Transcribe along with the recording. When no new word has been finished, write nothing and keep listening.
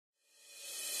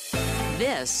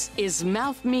This is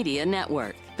Mouth Media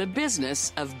Network, the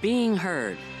business of being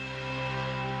heard.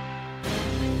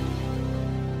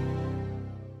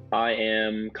 I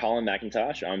am Colin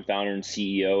McIntosh. I'm founder and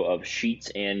CEO of Sheets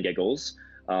and Giggles.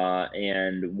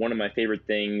 And one of my favorite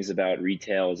things about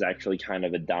retail is actually kind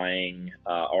of a dying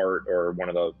art, or one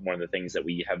of the things that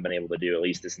we haven't been able to do at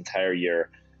least this entire year.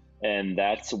 And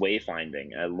that's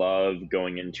wayfinding. I love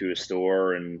going into a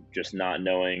store and just not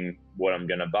knowing what I'm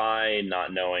going to buy,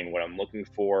 not knowing what I'm looking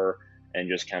for, and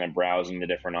just kind of browsing the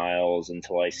different aisles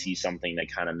until I see something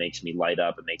that kind of makes me light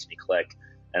up and makes me click.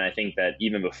 And I think that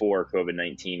even before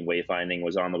COVID-19, wayfinding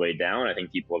was on the way down. I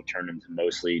think people have turned into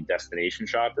mostly destination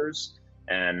shoppers.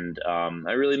 And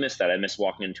I really miss that. I miss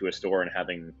walking into a store and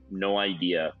having no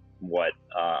idea what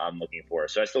I'm looking for.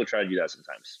 So I still try to do that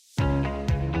sometimes.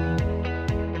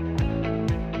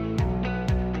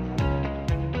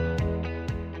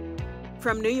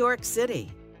 From New York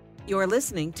City, you're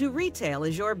listening to Retail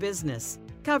is Your Business,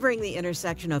 covering the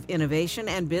intersection of innovation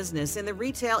and business in the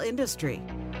retail industry.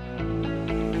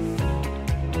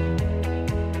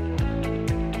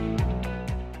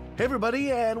 Hey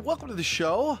everybody, and welcome to the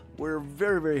show. We're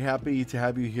very, very happy to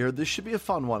have you here. This should be a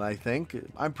fun one, I think.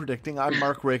 I'm predicting. I'm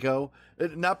Mark Rako.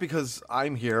 Not because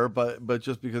I'm here, but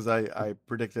just because I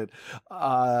predicted.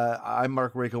 I'm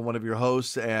Mark Rako, one of your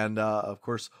hosts, and of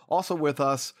course, also with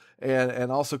us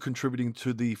and also contributing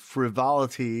to the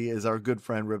frivolity is our good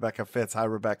friend Rebecca Fitz. Hi,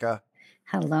 Rebecca.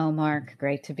 Hello, Mark.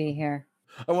 Great to be here.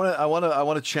 I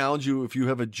want to challenge you if you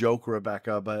have a joke,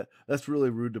 Rebecca, but that's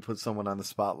really rude to put someone on the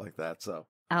spot like that. So.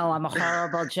 Oh, I'm a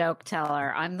horrible joke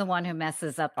teller. I'm the one who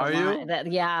messes up the line.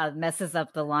 Messes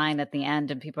up the line at the end,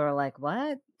 and people are like,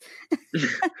 "What?"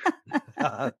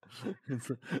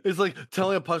 It's like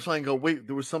telling a punchline and go, "Wait,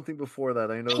 there was something before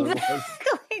that. I know there was."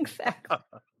 Exactly.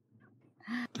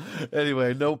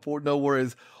 Anyway, no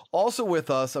worries. Also with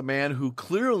us, a man who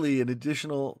clearly, in addition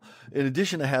to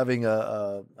having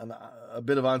a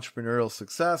bit of entrepreneurial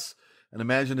success, an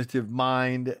imaginative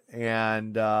mind,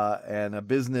 and a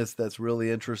business that's really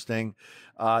interesting.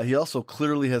 He also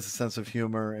clearly has a sense of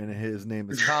humor, and his name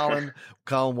is Colin.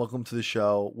 Colin, welcome to the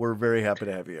show. We're very happy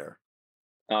to have you here.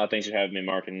 Thanks for having me,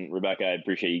 Mark and Rebecca. I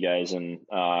appreciate you guys. And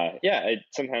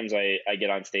sometimes I get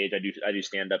on stage. I do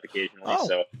stand up occasionally,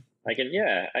 so I can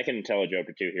tell a joke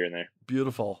or two here and there.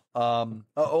 Beautiful.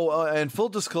 And full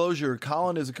disclosure,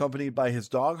 Colin is accompanied by his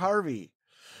dog Harvey,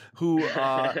 who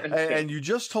and you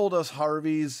just told us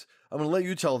Harvey's. I'm going to let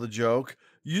you tell the joke.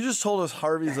 You just told us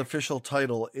Harvey's official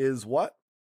title is what?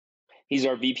 He's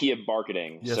our VP of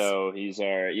marketing. Yes. So he's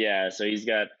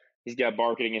got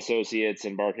marketing associates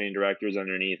and marketing directors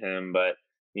underneath him, but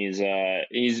he's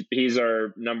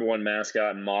our number one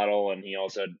mascot and model, and he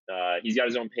also he's got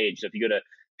his own page. So if you go to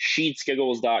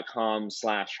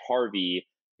sheetsgiggles.com/Harvey,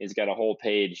 he's got a whole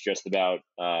page just about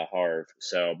Harv.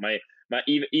 So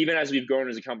even as we've grown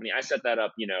as a company, I set that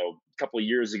up, a couple of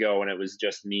years ago when it was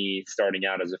just me starting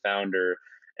out as a founder.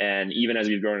 And even as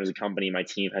we've grown as a company, my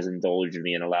team has indulged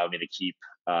me and allowed me to keep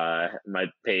my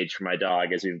page for my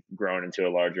dog as we've grown into a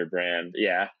larger brand.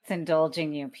 Yeah. It's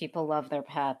indulging you. People love their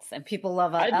pets, and people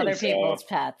love other people's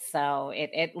pets. So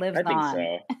it lives on. I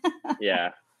think so.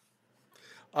 Yeah.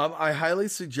 I highly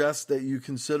suggest that you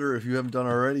consider, if you haven't done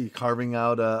already, carving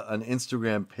out an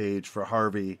Instagram page for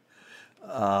Harvey.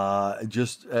 And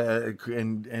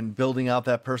building out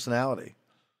that personality.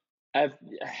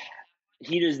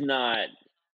 He does not.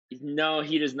 No,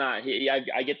 he does not.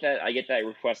 I get that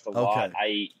request a lot.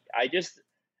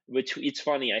 It's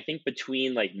funny. I think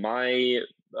between like my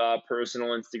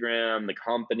personal Instagram, the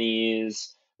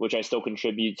companies, which I still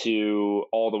contribute to,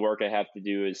 all the work I have to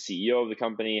do as CEO of the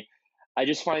company, I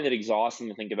just find it exhausting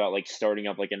to think about like starting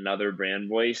up like another brand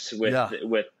voice with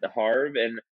the Harv.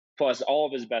 And plus, all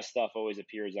of his best stuff always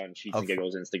appears on Sheets and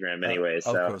Giggles Instagram anyway.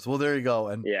 Of course. Well, there you go.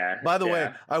 And by the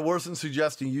way, I wasn't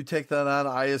suggesting you take that on.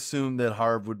 I assumed that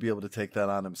Harv would be able to take that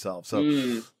on himself. So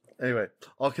anyway,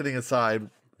 all kidding aside.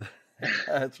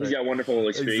 That's right. He's got wonderful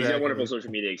experience. Exactly. He's got wonderful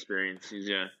social media experience.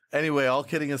 Anyway, all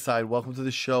kidding aside, welcome to the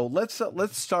show. Let's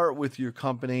start with your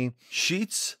company,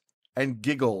 Sheets and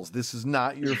Giggles. This is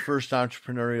not your first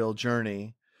entrepreneurial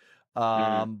journey,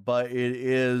 but it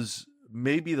is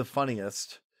maybe the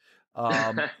funniest.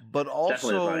 But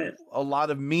also a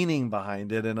lot of meaning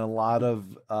behind it and a lot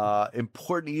of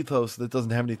important ethos that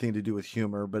doesn't have anything to do with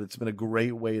humor, but it's been a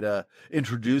great way to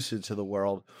introduce it to the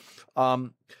world.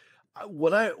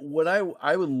 What I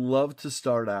would love to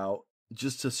start out,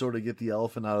 just to sort of get the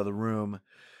elephant out of the room,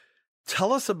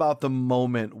 tell us about the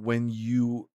moment when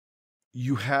you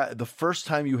had the first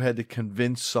time you had to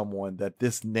convince someone that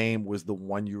this name was the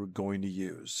one you were going to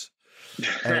use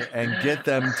and get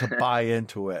them to buy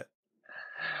into it.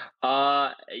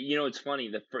 It's funny.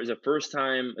 The first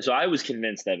time, so I was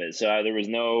convinced of it. So there was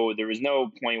no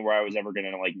point where I was ever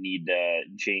gonna like need to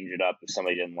change it up if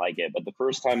somebody didn't like it. But the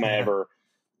first time I ever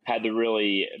had to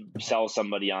really sell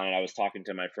somebody on it, I was talking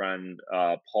to my friend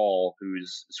Paul,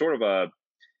 who's sort of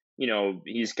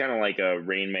he's kind of like a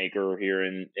rainmaker here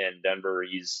in Denver.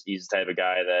 He's the type of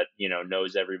guy that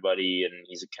knows everybody, and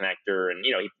he's a connector, and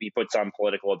he puts on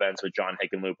political events with John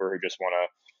Hickenlooper, who just won a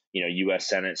U.S.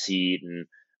 Senate seat,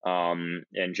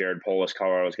 and Jared Polis,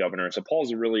 Colorado's governor. So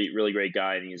Paul's a really really great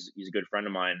guy, and he's a good friend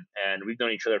of mine, and we've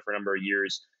known each other for a number of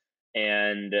years.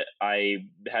 And I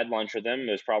had lunch with him.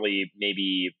 It was probably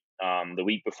maybe the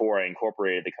week before I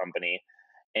incorporated the company,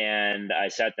 and I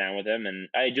sat down with him, and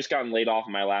I had just gotten laid off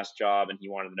in my last job, and he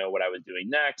wanted to know what I was doing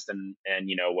next, and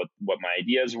what my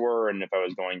ideas were, and if I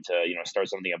was going to start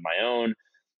something of my own.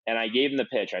 And I gave him the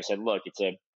pitch. I said, look, it's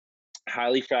a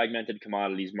highly fragmented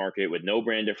commodities market with no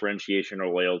brand differentiation or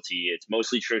loyalty. It's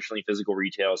mostly traditionally physical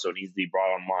retail, so it needs to be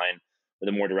brought online with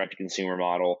a more direct to consumer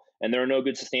model. And there are no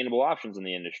good sustainable options in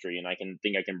the industry, and I can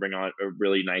bring on a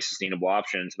really nice sustainable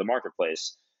option to the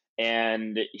marketplace.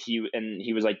 And he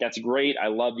was like, "That's great. I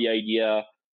love the idea.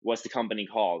 What's the company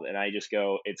called?" And I just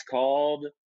go, "It's called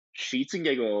Sheets and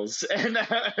Giggles." And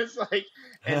I was like,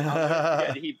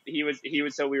 and he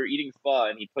was so we were eating pho,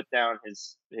 and he put down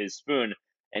his spoon,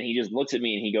 and he just looks at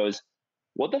me and he goes,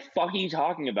 "What the fuck are you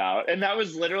talking about?" And that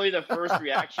was literally the first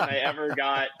reaction I ever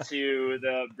got to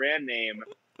the brand name.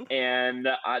 And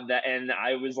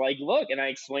I was like, "Look," and I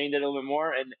explained it a little bit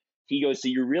more, and he goes, "So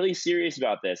you're really serious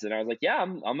about this?" And I was like, "Yeah,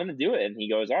 I'm going to do it." And he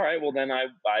goes, "All right, well then I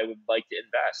would like to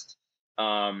invest."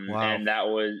 Wow.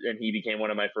 And he became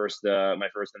one of my first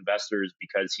investors,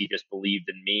 because he just believed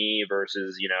in me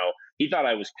versus, he thought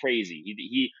I was crazy.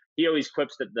 He always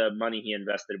quips that the money he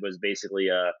invested was basically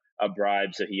a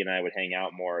bribe so he and I would hang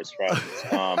out more as friends.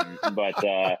 But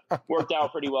worked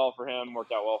out pretty well for him,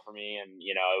 worked out well for me. And,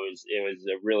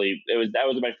 that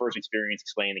was my first experience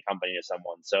explaining the company to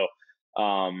someone. So,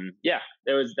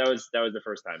 that was the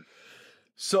first time.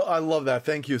 So I love that.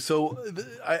 Thank you. So,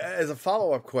 as a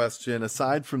follow-up question,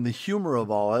 aside from the humor of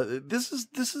all it, this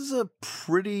is a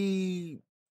pretty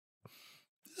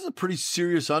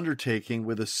serious undertaking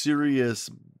with a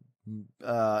serious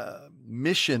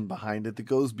mission behind it that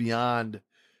goes beyond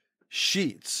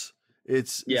sheets.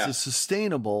 It's a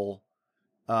sustainable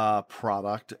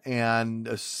product and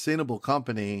a sustainable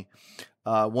company.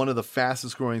 One of the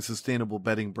fastest growing sustainable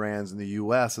bedding brands in the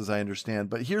U.S., as I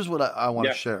understand. But here's what I want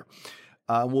to share.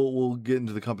 We'll get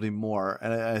into the company more,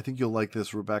 and I think you'll like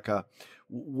this, Rebecca.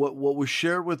 What was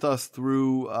shared with us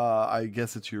through, I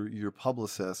guess it's your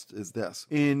publicist, is this: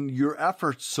 in your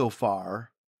efforts so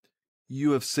far,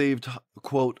 you have saved,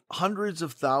 quote, hundreds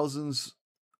of thousands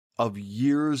of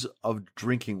years of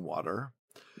drinking water,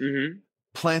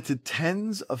 planted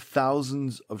tens of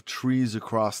thousands of trees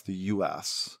across the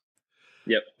U.S.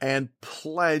 Yep. And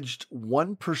pledged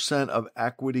 1% of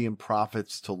equity and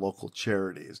profits to local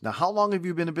charities. Now, how long have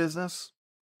you been in business?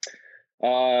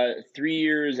 3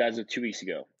 years as of 2 weeks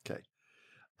ago. Okay.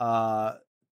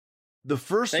 The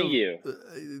first. Thank you.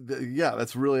 Yeah,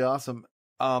 that's really awesome.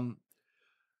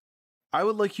 I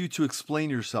would like you to explain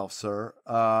yourself, sir.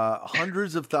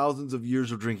 Hundreds of thousands of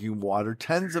years of drinking water,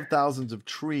 tens of thousands of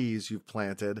trees you've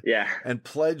planted, and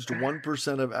pledged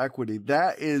 1% of equity.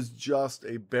 That is just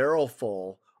a barrel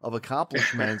full of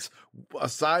accomplishments,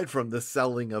 aside from the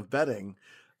selling of bedding.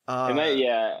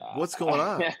 What's going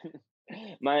on?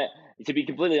 To be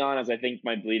completely honest, I think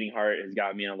my bleeding heart has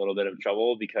got me in a little bit of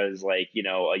trouble, because a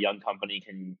young company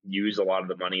can use a lot of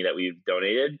the money that we've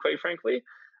donated, quite frankly.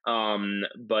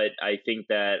 But I think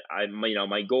that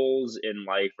my goals in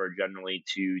life are generally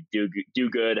to do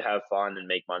good, have fun, and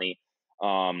make money.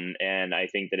 And I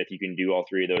think that if you can do all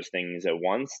three of those things at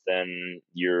once, then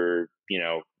you're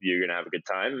going to have a good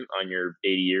time on your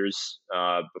 80 years,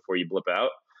 before you blip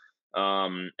out.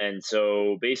 And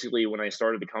so basically when I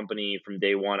started the company from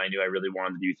day one, I knew I really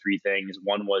wanted to do three things.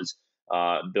 One was,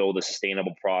 build a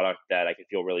sustainable product that I could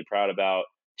feel really proud about.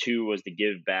 Two was to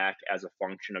give back as a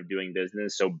function of doing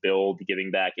business. So build giving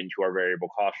back into our variable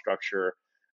cost structure.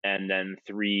 And then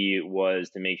three was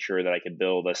to make sure that I could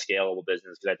build a scalable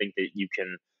business, because I think that you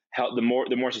can help, the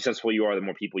more successful you are, the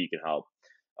more people you can help.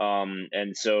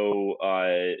 And so,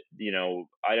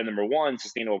 item number one,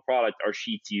 sustainable product, our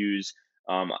sheets use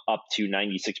up to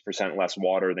 96% less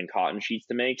water than cotton sheets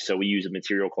to make. So we use a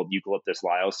material called eucalyptus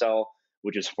lyocell,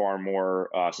 which is far more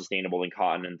sustainable than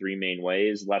cotton in three main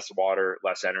ways: less water,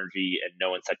 less energy, and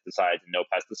no insecticides and no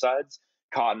pesticides.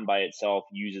 Cotton by itself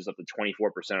uses up to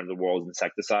 24% of the world's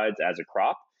insecticides as a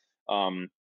crop.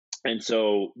 And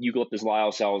so eucalyptus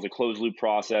lyocell is a closed loop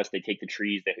process. They take the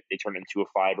trees, they turn it into a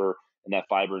fiber, and that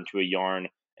fiber into a yarn.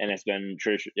 And it's been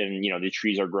and the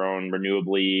trees are grown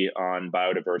renewably on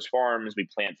biodiverse farms. We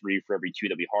plant 3 for every 2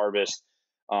 that we harvest.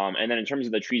 And then in terms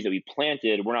of the trees that we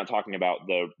planted, we're not talking about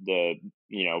the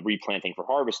replanting for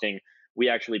harvesting. We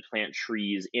actually plant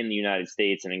trees in the United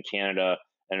States and in Canada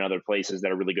and other places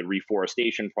that are really good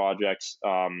reforestation projects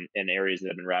in areas that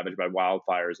have been ravaged by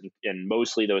wildfires. And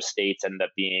mostly those states end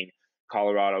up being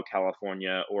Colorado,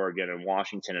 California, Oregon, and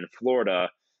Washington, and Florida.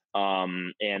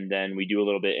 And then we do a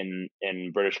little bit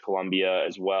in British Columbia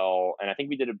as well. And I think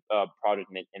we did a project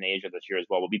in Asia this year as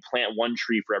well. But we plant 1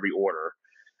 tree for every order.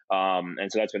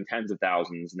 And so that's been tens of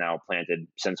thousands now planted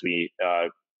since we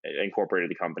incorporated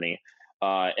the company.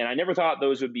 And I never thought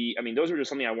those would be, those were just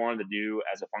something I wanted to do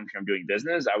as a function of doing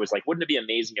business. I was like, wouldn't it be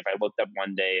amazing if I looked up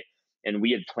one day and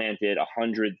we had planted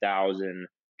 100,000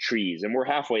 trees, and we're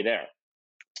halfway there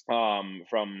from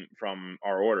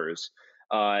our orders.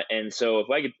 And so if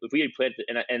we had planted,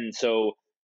 and so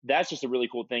that's just a really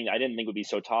cool thing. I didn't think would be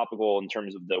so topical in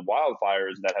terms of the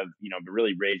wildfires that have, been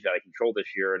really raged out of control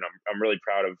this year. And I'm really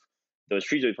proud of those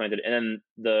trees that we planted. And then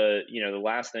the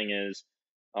last thing is,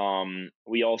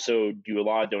 we also do a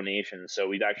lot of donations. So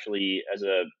we've actually, as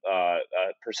a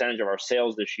percentage of our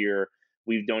sales this year,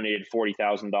 we've donated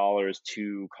 $40,000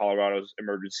 to Colorado's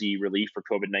emergency relief for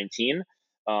COVID-19,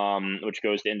 which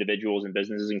goes to individuals and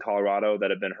businesses in Colorado that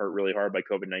have been hurt really hard by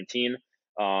COVID-19.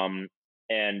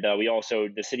 And we also,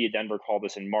 the city of Denver called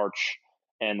us in March,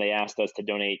 and they asked us to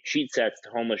donate sheet sets to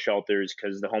homeless shelters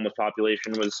because the homeless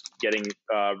population was getting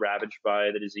ravaged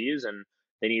by the disease, and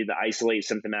they needed to isolate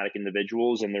symptomatic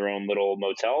individuals in their own little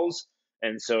motels.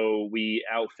 And so we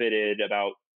outfitted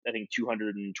about, I think,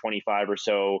 225 or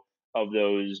so of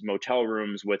those motel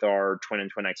rooms with our Twin and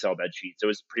Twin XL bed sheets. It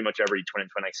was pretty much every Twin and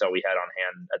Twin XL we had on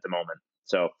hand at the moment.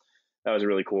 So that was a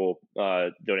really cool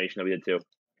donation that we did too.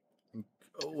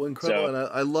 Oh, incredible! So, and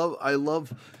I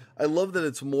love that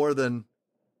it's more than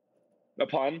a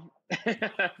pun.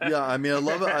 Yeah, I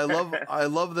love it. I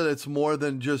love that it's more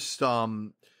than just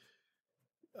like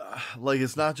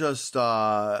it's not just every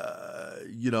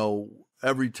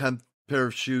 10th pair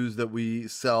of shoes that we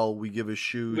sell, we give a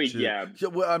shoe to. Yeah.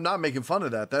 I'm not making fun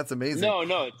of that. That's amazing.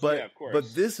 No, but of course.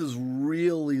 But this is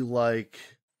really like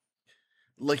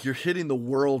you're hitting the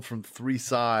world from 3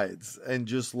 sides, and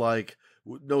just like,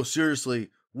 no,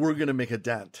 seriously, we're gonna make a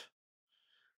dent.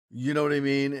 You know what I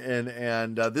mean?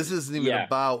 And this isn't even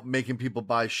about making people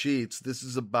buy sheets. This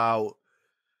is about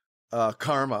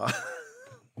karma.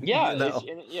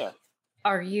 Yeah,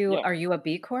 Are you a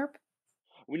B Corp?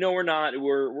 No, we're not.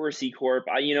 We're a C Corp.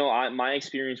 My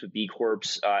experience with B Corps,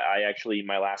 I actually,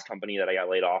 my last company that I got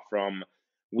laid off from,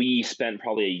 we spent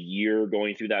probably a year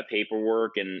going through that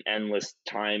paperwork and endless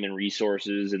time and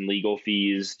resources and legal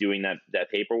fees doing that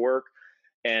paperwork.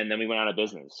 And then we went out of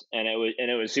business, and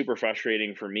it was super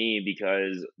frustrating for me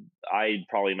because I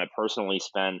probably personally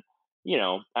spent, I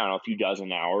don't know, a few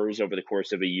dozen hours over the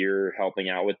course of a year helping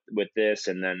out with this.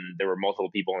 And then there were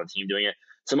multiple people on the team doing it.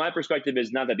 So my perspective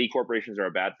is not that B corporations are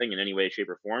a bad thing in any way, shape,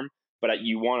 or form, but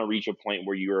you want to reach a point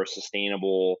where you're a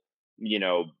sustainable,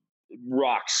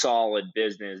 rock solid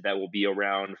business that will be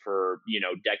around for,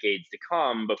 decades to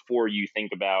come before you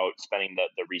think about spending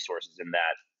the resources in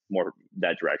that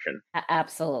direction.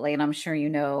 Absolutely. And I'm sure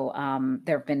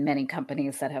there have been many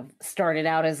companies that have started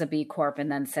out as a B Corp and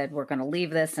then said, we're going to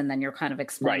leave this. And then you're kind of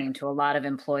explaining to a lot of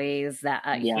employees that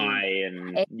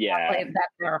that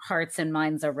their hearts and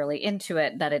minds are really into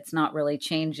it, that it's not really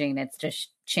changing. It's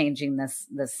just changing this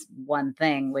one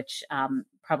thing, which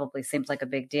probably seems like a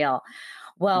big deal.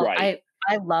 Well,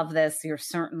 I love this. You're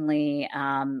certainly,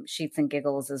 Sheets and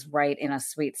Giggles is right in a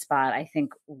sweet spot. I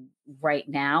think right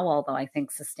now, although I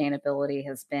think sustainability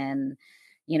has been,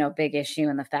 big issue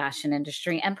in the fashion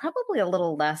industry and probably a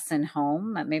little less in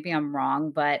home. Maybe I'm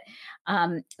wrong, but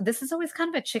this is always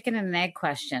kind of a chicken and an egg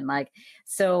question. Like,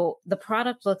 so the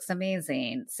product looks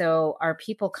amazing. So are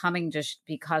people coming just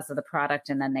because of the product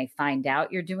and then they find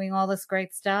out you're doing all this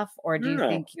great stuff? Or do you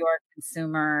think your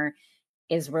consumer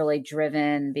is really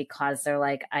driven because they're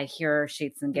like, I hear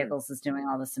Sheets and Giggles is doing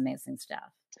all this amazing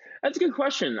stuff? That's a good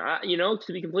question.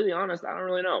 To be completely honest, I don't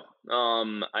really know.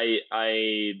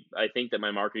 I think that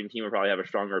my marketing team would probably have a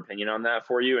stronger opinion on that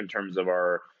for you in terms of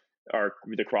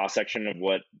the cross section of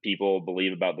what people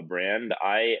believe about the brand.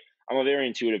 I'm a very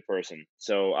intuitive person,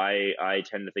 so I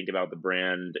tend to think about the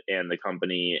brand and the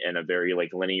company in a very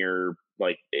linear,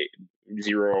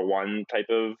 0 or 1 type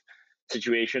of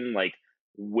situation. Like,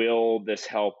 will this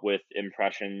help with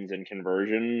impressions and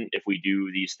conversion if we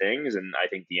do these things? And I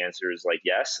think the answer is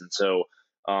yes. And so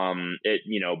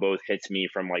It, both hits me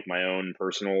from like my own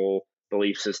personal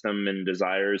belief system and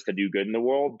desires to do good in the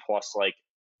world. Plus, like,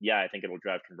 yeah, I think it'll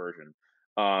drive conversion.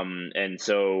 And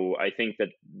so I think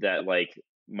that like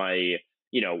my,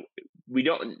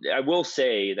 I will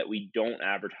say that we don't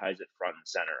advertise it front and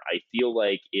center. I feel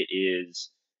like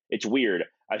it's weird.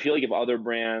 I feel like if other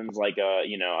brands like,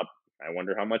 I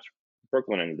wonder how much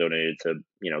Brooklyn has donated to,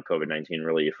 COVID-19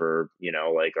 relief, or,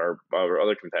 like our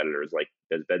other competitors, like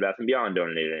does Bed Bath & Beyond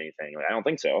donated anything? Like, I don't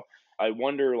think so. I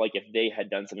wonder, like, if they had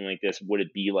done something like this, would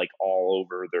it be like all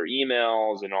over their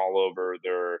emails and all over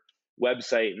their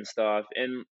website and stuff?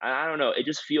 And I don't know, it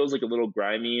just feels like a little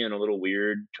grimy and a little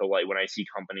weird to, like, when I see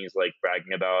companies like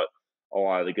bragging about a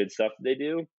lot of the good stuff that they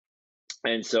do.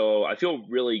 And so I feel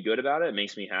really good about it. It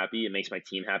makes me happy. It makes my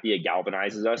team happy. It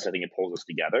galvanizes us. I think it pulls us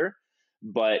together.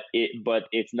 But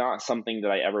it's not something that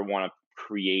I ever want to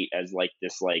create as like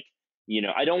this, like,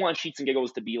 I don't want Sheets and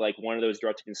Giggles to be like one of those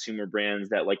direct to consumer brands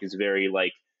that like is very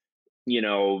like,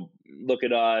 look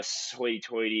at us, hoity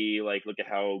toity, like look at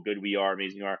how good we are,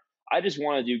 amazing we are. I just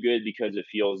want to do good because it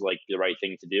feels like the right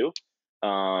thing to do.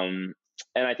 And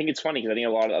I think it's funny because I think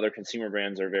a lot of other consumer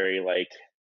brands are very like,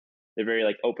 they're very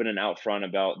like open and out front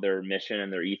about their mission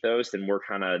and their ethos, and we're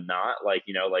kind of not. Like,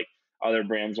 like other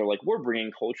brands are like, we're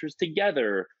bringing cultures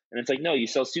together, and it's like, no, you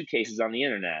sell suitcases on the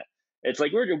internet. It's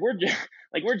like we're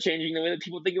like we're changing the way that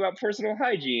people think about personal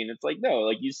hygiene. It's like, no,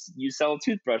 like you sell a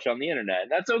toothbrush on the internet,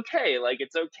 and that's okay. Like,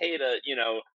 it's okay to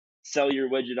sell your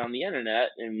widget on the internet,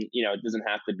 and it doesn't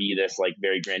have to be this like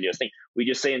very grandiose thing. We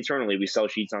just say internally we sell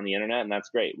sheets on the internet, and that's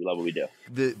great. We love what we do.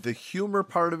 The humor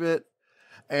part of it,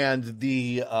 and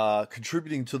the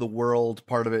contributing to the world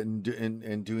part of it,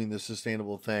 and doing the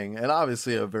sustainable thing, and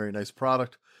obviously a very nice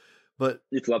product, but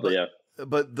it's lovely.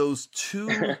 But those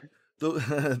two,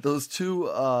 those two,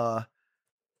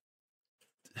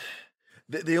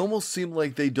 they almost seem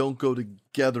like they don't go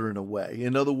together in a way.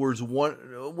 In other words,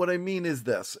 what I mean is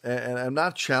this, and I'm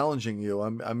not challenging you.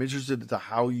 I'm interested into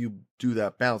how you do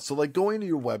that balance. So, like going to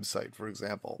your website, for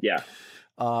example,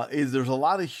 there's a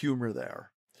lot of humor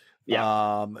there.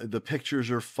 Yeah. The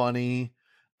pictures are funny.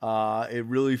 It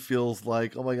really feels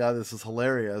like, oh my God, this is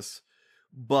hilarious.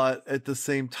 But at the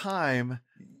same time,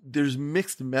 there's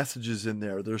mixed messages in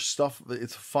there. There's stuff,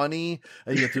 it's funny,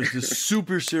 and yet there's this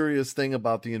super serious thing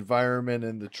about the environment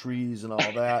and the trees and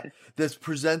all that that's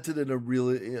presented in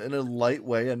a light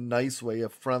way, a nice way, a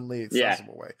friendly,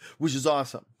 accessible way, which is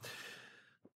awesome.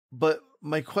 But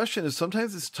my question is,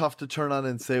 sometimes it's tough to turn on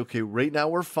and say, okay, right now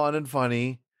we're fun and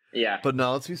funny. Yeah. But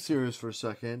now let's be serious for a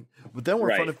second. But then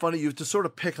we're fun and funny. You have to sort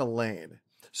of pick a lane.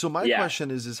 So my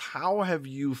question is how have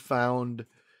you found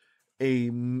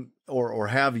or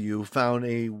have you found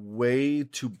a way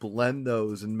to blend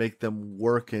those and make them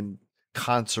work in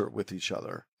concert with each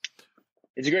other?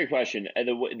 It's a great question.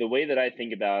 The way that I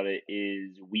think about it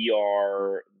is we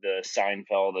are the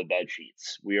Seinfeld of bed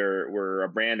sheets. We're a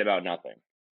brand about nothing.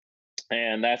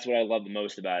 And that's what I love the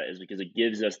most about it, is because it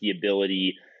gives us the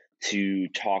ability to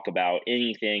talk about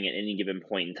anything at any given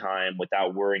point in time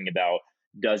without worrying about,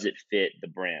 does it fit the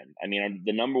brand? I mean,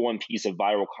 the number one piece of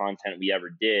viral content we ever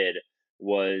did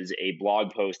was a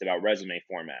blog post about resume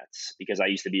formats, because I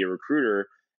used to be a recruiter,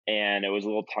 and it was a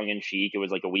little tongue in cheek. It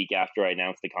was like a week after I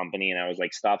announced the company, and I was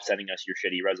like, stop sending us your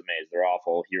shitty resumes. They're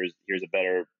awful. Here's a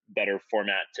better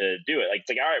format to do it. Like, it's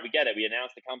like, all right, we get it. We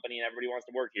announced the company and everybody wants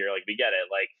to work here. Like, we get it.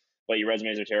 Like, but your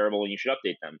resumes are terrible and you should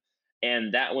update them.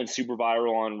 And that went super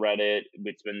viral on Reddit.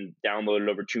 It's been downloaded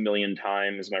over 2 million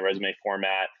times, my resume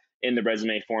format. In the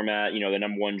resume format, the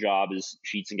number one job is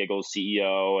Sheets and Giggles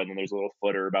CEO. And then there's a little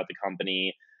footer about the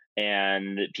company.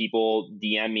 And people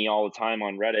DM me all the time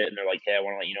on Reddit, and they're like, hey, I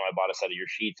want to let you know I bought a set of your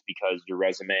sheets because your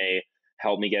resume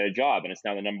helped me get a job. And it's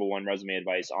now the number one resume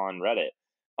advice on Reddit.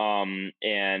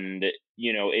 And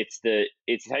it's the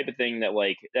type of thing that,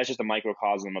 like, that's just a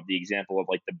microcosm of the example of,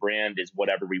 like, the brand is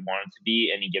whatever we want it to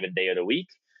be any given day of the week.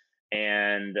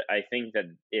 And I think that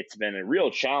it's been a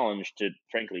real challenge to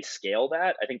frankly scale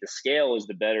that. I think the scale is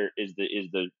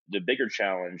the bigger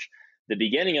challenge. The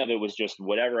beginning of it was just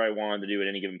whatever I wanted to do at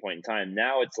any given point in time.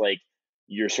 Now it's like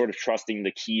you're sort of trusting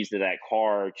the keys to that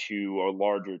car to a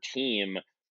larger team.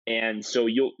 And so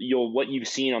you'll what you've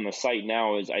seen on the site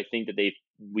now is, I think that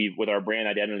we've with our brand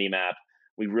identity map,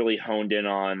 we've really honed in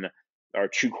on our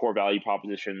two core value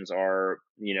propositions are,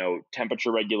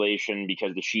 temperature regulation,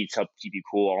 because the sheets help keep you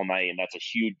cool all night. And it's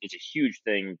a huge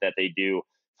thing that they do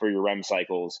for your REM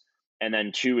cycles. And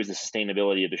then two is the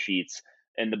sustainability of the sheets.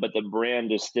 But the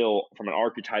brand is still, from an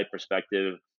archetype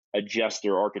perspective, a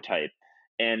jester archetype.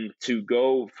 And to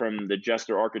go from the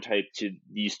jester archetype to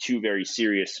these two very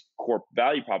serious core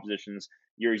value propositions,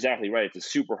 you're exactly right. It's a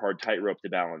super hard tightrope to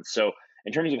balance. So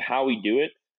in terms of how we do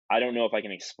it, I don't know if I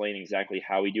can explain exactly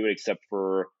how we do it, except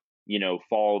for,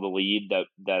 follow the lead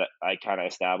that I kind of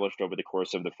established over the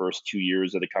course of the first 2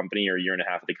 years of the company, or a year and a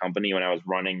half of the company, when I was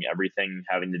running everything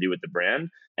having to do with the brand.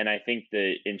 And I think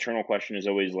the internal question is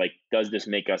always like, does this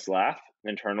make us laugh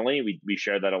internally? We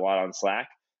share that a lot on Slack.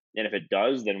 And if it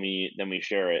does, then we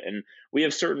share it. And we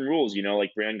have certain rules,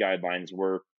 like brand guidelines.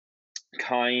 We're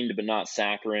kind but not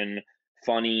saccharine,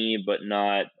 funny but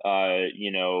not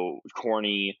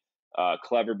corny,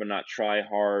 clever but not try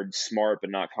hard, smart but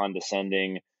not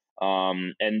condescending.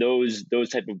 And those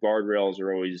type of guardrails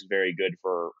are always very good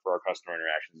for our customer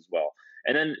interactions as well.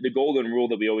 And then the golden rule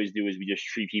that we always do is we just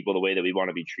treat people the way that we want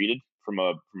to be treated from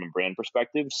a brand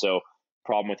perspective. So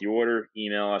problem with your order,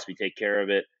 email us, we take care of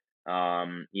it.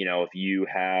 If you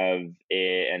have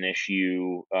an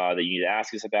issue that you need to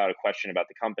ask us about, a question about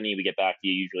the company, we get back to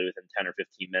you usually within 10 or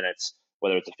 15 minutes,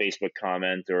 whether it's a Facebook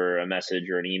comment or a message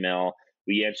or an email.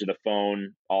 We answer the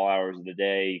phone all hours of the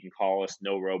day. You can call us,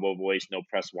 no robo voice, no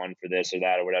press one for this or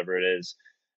that or whatever it is.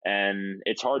 And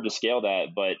it's hard to scale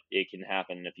that, but it can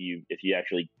happen if you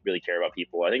actually really care about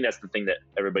people. I think that's the thing that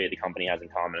everybody at the company has in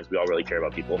common, is we all really care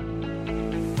about people.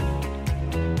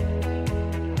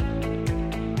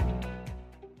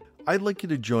 I'd like you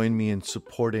to join me in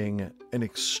supporting an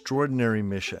extraordinary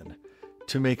mission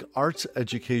to make arts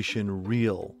education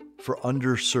real for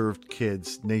underserved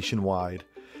kids nationwide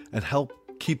and help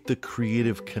keep the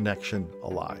creative connection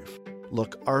alive.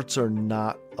 Look, arts are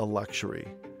not a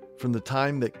luxury. From the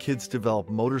time that kids develop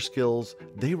motor skills,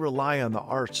 they rely on the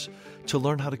arts to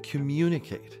learn how to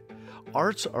communicate.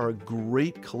 Arts are a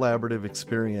great collaborative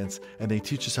experience, and they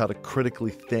teach us how to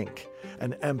critically think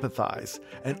and empathize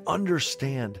and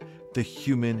understand the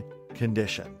human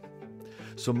condition.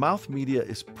 So Mouth Media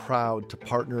is proud to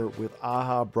partner with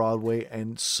AHA Broadway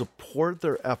and support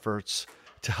their efforts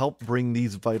to help bring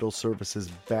these vital services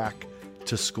back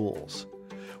to schools.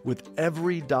 With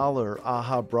every dollar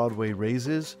AHA Broadway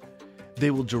raises,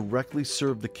 they will directly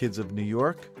serve the kids of New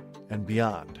York and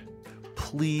beyond.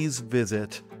 Please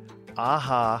visit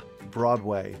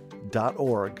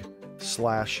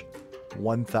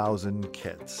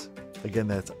ahabroadway.org/1000kids. Again,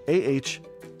 that's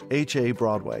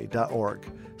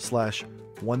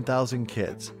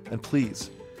ahabroadway.org/1000kids. And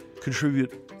please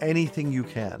contribute anything you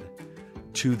can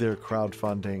to their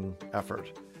crowdfunding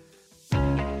effort.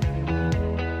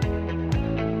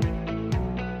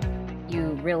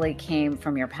 You really came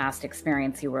from your past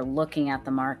experience. You were looking at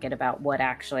the market about what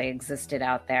actually existed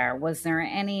out there. Was there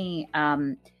any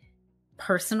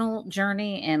personal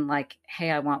journey in like, hey,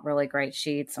 I want really great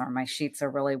sheets, or my sheets are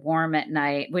really warm at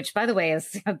night, which by the way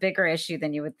is a bigger issue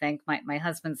than you would think. My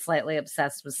husband's slightly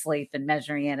obsessed with sleep and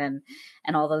measuring it and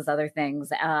all those other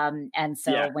things. And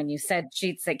so when you said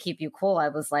sheets that keep you cool, I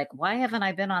was like, why haven't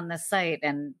I been on this site?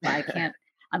 And I can't,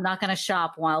 I'm not going to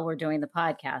shop while we're doing the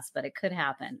podcast, but it could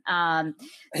happen.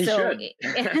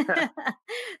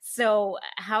 So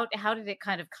how did it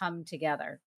kind of come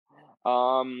together?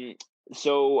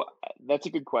 So that's a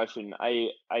good question.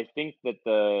 I think that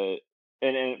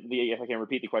if I can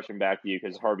repeat the question back to you,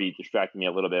 because Harvey distracted me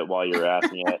a little bit while you were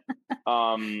asking it.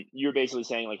 You're basically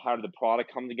saying like, how did the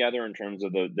product come together in terms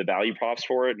of the value props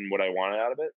for it and what I wanted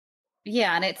out of it?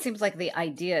 Yeah. And it seems like the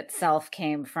idea itself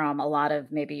came from a lot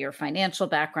of maybe your financial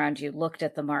background. You looked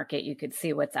at the market, you could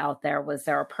see what's out there. Was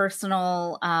there a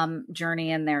personal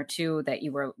journey in there too, that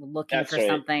you were looking for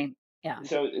something? Yeah.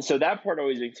 So that part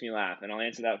always makes me laugh, and I'll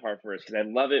answer that part first, because I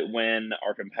love it when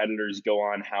our competitors go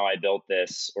on how I built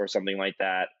this or something like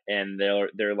that, and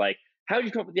they're like, how did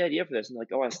you come up with the idea for this? And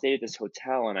like, oh, I stayed at this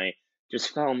hotel and I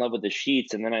just fell in love with the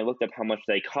sheets, and then I looked up how much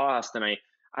they cost, and I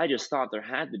just thought there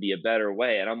had to be a better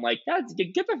way. And I'm like, get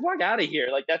the fuck out of here.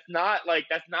 Like, that's not what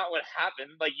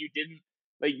happened. Like, you didn't,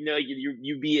 like, no,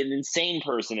 you'd be an insane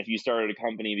person if you started a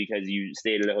company because you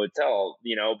stayed at a hotel,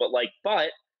 but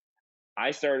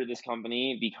I started this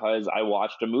company because I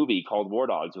watched a movie called War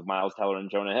Dogs with Miles Teller and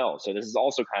Jonah Hill. So this is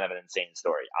also kind of an insane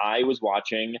story. I was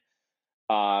watching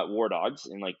War Dogs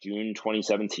in like June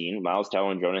 2017, Miles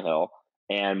Teller and Jonah Hill.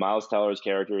 And Miles Teller's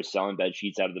character is selling bed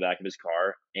sheets out of the back of his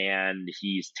car, and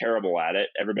he's terrible at it.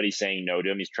 Everybody's saying no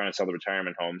to him. He's trying to sell the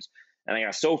retirement homes. And I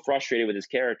got so frustrated with his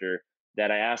character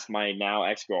that I asked my now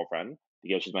ex-girlfriend,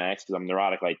 because she's my ex because I'm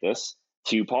neurotic like this,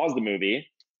 to pause the movie.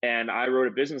 And I wrote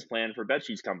a business plan for a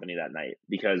bedsheets company that night,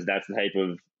 because that's the type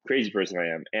of crazy person I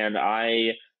am. And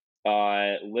I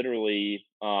literally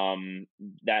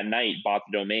that night bought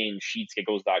the domain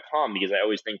sheetsgiggles.com, because I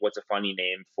always think, what's a funny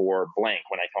name for blank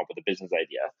when I come up with a business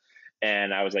idea?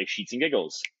 And I was like, Sheets and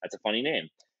Giggles. That's a funny name.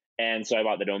 And so I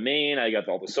bought the domain. I got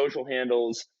all the social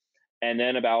handles. And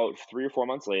then about 3 or 4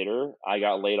 months later, I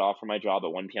got laid off from my job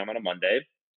at 1 p.m. on a Monday.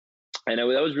 And that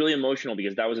was really emotional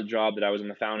because that was a job that I was in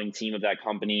the founding team of that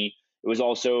company. It was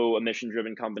also a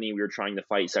mission-driven company. We were trying to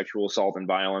fight sexual assault and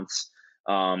violence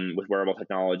with wearable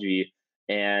technology.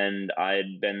 And I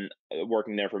had been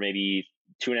working there for maybe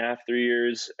 2.5, 3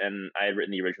 years. And I had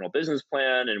written the original business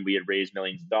plan, and we had raised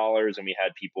millions of dollars. And we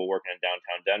had people working in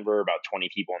downtown Denver, about 20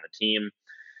 people on the team.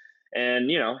 And,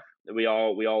 we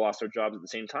all lost our jobs at the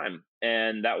same time.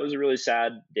 And that was a really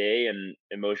sad day and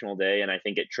emotional day. And I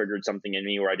think it triggered something in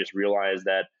me where I just realized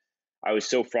that I was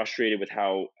so frustrated with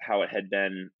how it had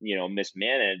been,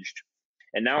 mismanaged.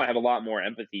 And now I have a lot more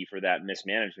empathy for that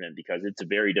mismanagement because it's a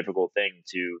very difficult thing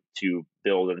to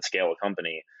build and scale a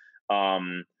company.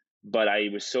 But I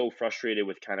was so frustrated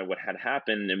with kind of what had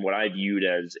happened and what I viewed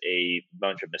as a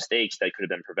bunch of mistakes that could have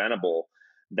been preventable,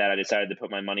 that I decided to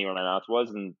put my money where my mouth was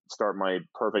and start my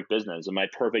perfect business. And my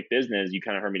perfect business, you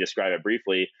kind of heard me describe it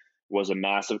briefly, was a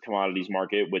massive commodities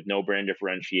market with no brand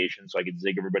differentiation, so I could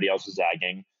zig everybody else's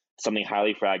zagging, something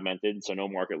highly fragmented, so no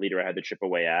market leader I had to chip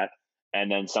away at,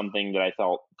 and then something that I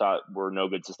thought were no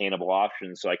good sustainable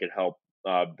options, so I could help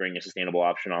bring a sustainable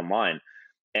option online.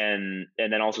 And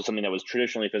then also something that was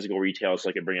traditionally physical retail, so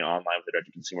I could bring it online with a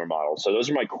direct-to-consumer model. So those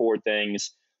are my core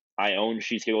things. I own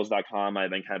sheetsgiggles.com.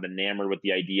 I've been kind of enamored with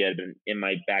the idea. I've been in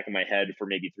my back of my head for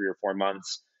maybe 3 or 4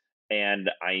 months. And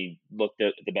I looked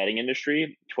at the bedding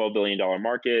industry, $12 billion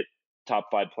market, top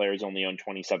 5 players only own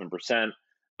 27%.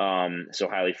 So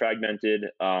highly fragmented.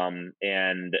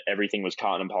 And everything was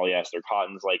cotton and polyester.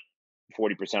 Cotton's like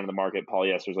 40% of the market.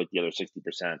 Polyester is like the other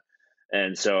 60%.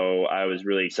 And so I was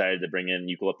really excited to bring in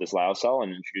eucalyptus lyocell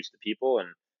and introduce it to people. And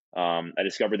I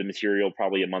discovered the material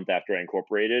probably a month after I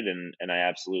incorporated, and I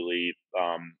absolutely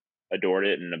adored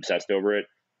it and obsessed over it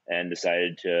and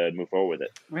decided to move forward with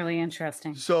it. Really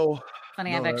interesting. So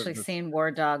funny. I've actually seen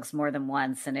War Dogs more than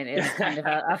once, and it is kind of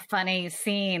a funny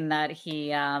scene that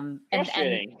he and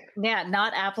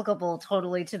not applicable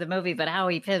totally to the movie, but how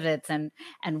he pivots and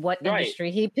what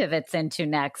industry he pivots into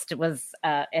next was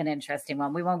an interesting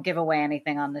one. We won't give away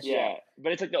anything on the show. Yeah,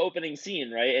 but it's like the opening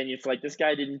scene, right? And it's like this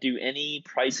guy didn't do any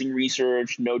pricing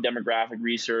research, no demographic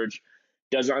research,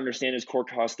 doesn't understand his core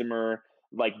customer,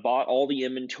 like bought all the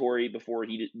inventory before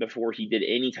he did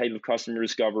any type of customer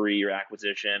discovery or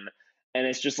acquisition. And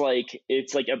it's just like,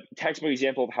 it's like a textbook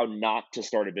example of how not to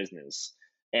start a business.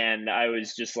 And I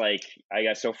was just like, I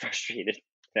got so frustrated.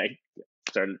 I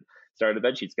started a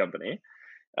bedsheets company.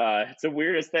 It's the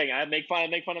weirdest thing. I make fun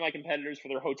of my competitors for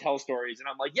their hotel stories. And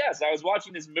I'm like, yes, I was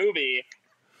watching this movie,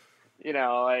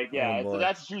 so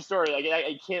that's a true story. Like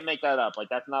I can't make that up. Like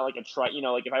that's not like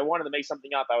like if I wanted to make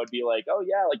something up, I would be like, oh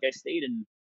yeah, like I stayed in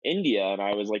India and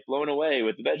I was like blown away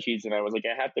with the bed sheets, and I was like,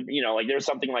 I have to, like there's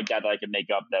something like that I could make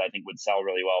up that I think would sell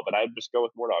really well, but I'd just go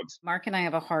with War Dogs. Mark and I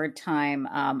have a hard time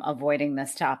avoiding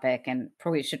this topic, and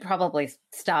we should probably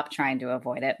stop trying to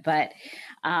avoid it, but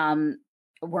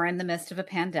we're in the midst of a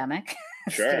pandemic.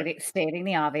 Sure. Stating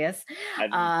the obvious,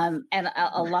 and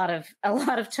a lot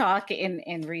of talk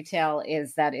in retail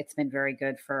is that it's been very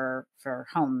good for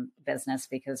home business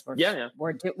because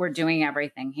we're doing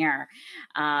everything here.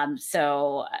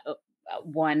 So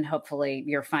one, hopefully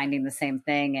you're finding the same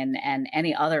thing, and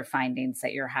any other findings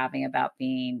that you're having about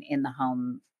being in the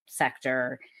home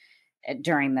sector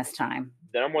during this time.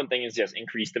 The number one thing is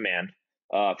increased demand,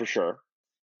 for sure.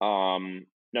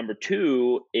 Number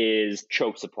two is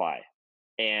choke supply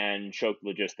and choke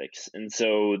logistics. And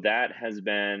so that has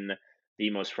been the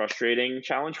most frustrating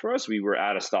challenge for us. We were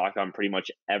out of stock on pretty much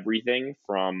everything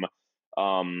from,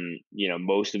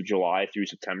 most of July through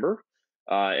September.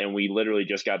 And we literally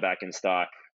just got back in stock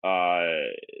the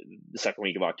second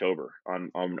week of October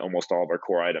on almost all of our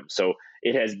core items. So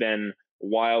it has been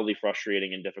wildly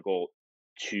frustrating and difficult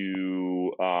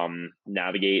to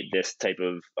navigate this type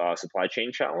of supply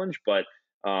chain challenge. But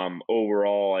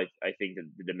overall, I think that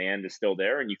the demand is still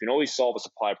there, and you can always solve a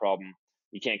supply problem.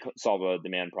 You can't solve a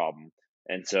demand problem.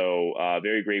 And so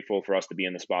very grateful for us to be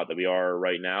in the spot that we are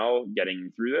right now,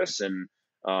 getting through this. And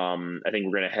I think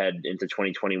we're going to head into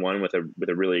 2021 with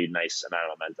a really nice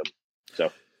amount of momentum.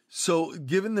 So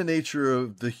given the nature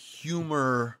of the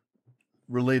humor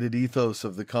related ethos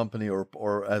of the company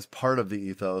or as part of the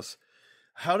ethos,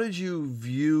 how did you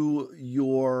view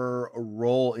your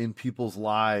role in people's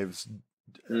lives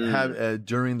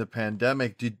during the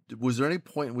pandemic? Was there any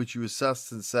point in which you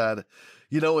assessed and said,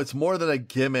 it's more than a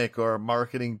gimmick or a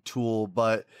marketing tool,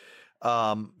 but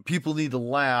people need to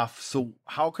laugh. So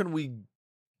how can we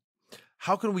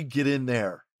get in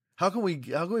there? how can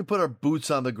we put our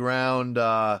boots on the ground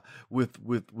with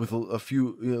a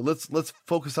few? Let's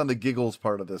focus on the giggles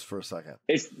part of this for a second.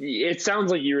 It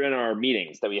sounds like you're in our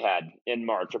meetings that we had in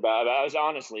March about. I was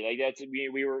honestly like that's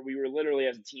we were literally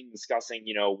as a team discussing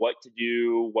what to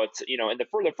do, and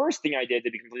the first thing I did,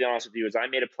 to be completely honest with you, is I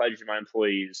made a pledge to my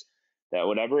employees that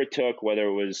whatever it took, whether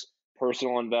it was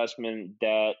personal investment,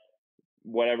 debt,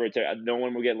 whatever it took, no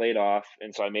one would get laid off.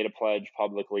 And so I made a pledge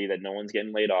publicly that no one's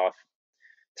getting laid off.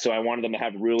 So I wanted them to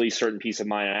have really certain peace of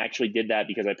mind. I actually did that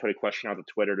because I put a question out to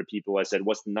Twitter to people. I said,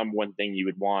 what's the number one thing you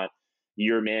would want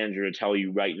your manager to tell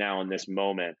you right now in this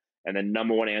moment? And the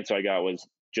number one answer I got was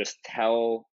just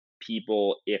tell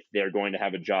people if they're going to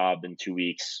have a job in 2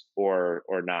 weeks or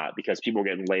not, because people are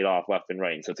getting laid off left and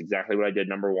right. And so it's exactly what I did.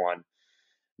 Number one.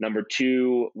 Number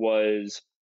two was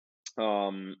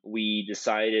we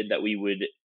decided that we would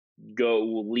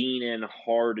go lean in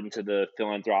hard into the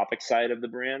philanthropic side of the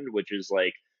brand, which is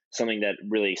like something that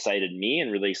really excited me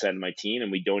and really excited my team.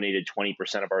 And we donated 20%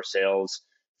 of our sales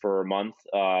for a month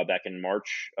back in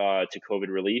March to COVID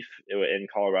relief in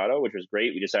Colorado, which was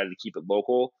great. We decided to keep it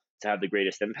local to have the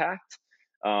greatest impact.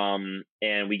 And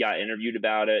we got interviewed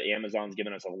about it. Amazon's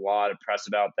given us a lot of press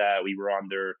about that. We were on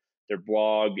their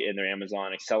blog and their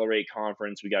Amazon Accelerate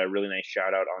conference. We got a really nice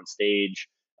shout out on stage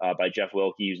by Jeff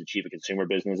Wilkie, who's the chief of consumer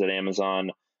business at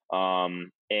Amazon.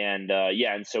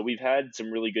 And so we've had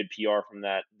some really good PR from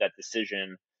that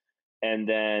decision. And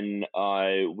then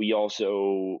we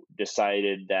also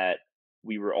decided that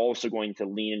we were also going to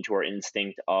lean into our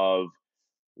instinct of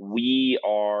we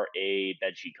are a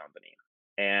bedsheet company.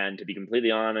 And to be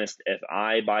completely honest, if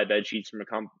I buy bed sheets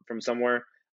from somewhere,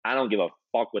 I don't give a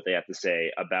fuck what they have to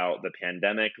say about the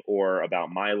pandemic or about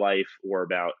my life or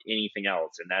about anything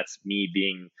else. And that's me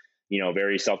being,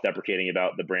 very self-deprecating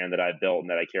about the brand that I've built and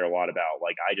that I care a lot about.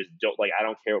 Like, I just don't I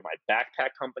don't care what my backpack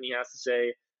company has to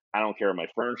say. I don't care what my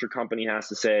furniture company has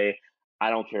to say.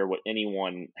 I don't care what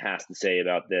anyone has to say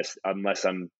about this unless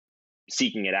I'm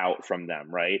seeking it out from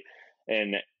them. Right.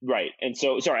 And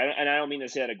so, sorry, and I don't mean to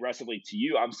say that aggressively to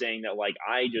you. I'm saying that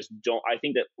I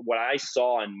think that what I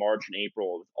saw in March and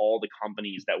April with all the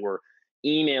companies that were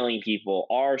emailing people,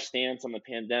 our stance on the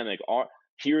pandemic,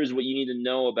 here's what you need to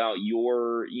know about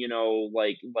your,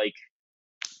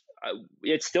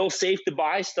 it's still safe to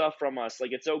buy stuff from us.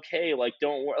 Like, it's okay. Like,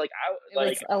 don't worry. It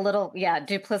was a little,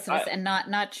 duplicitous and not,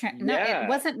 it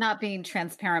wasn't not being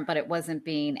transparent, but it wasn't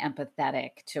being empathetic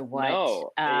to what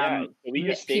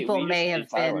people may have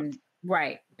been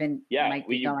might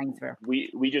be going through.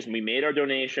 We made our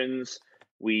donations.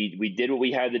 We did what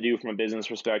we had to do from a business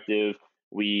perspective.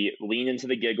 We leaned into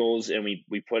the giggles and we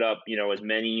put up, as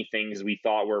many things as we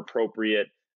thought were appropriate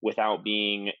without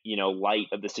being, light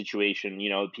of the situation.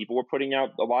 People were putting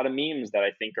out a lot of memes that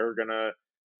I think are gonna,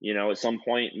 at some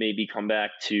point maybe come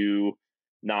back to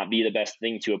not be the best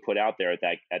thing to have put out there at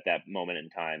that moment in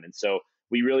time. And so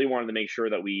we really wanted to make sure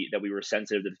that we were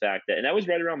sensitive to the fact that, and that was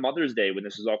right around Mother's Day when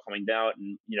this was all coming down.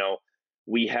 And,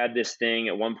 we had this thing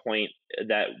at one point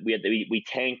that we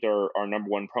tanked our number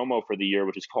one promo for the year,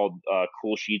 which is called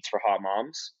Cool Sheets for Hot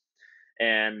Moms.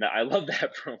 And I love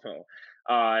that promo.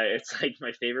 It's like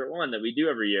my favorite one that we do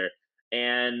every year.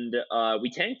 And we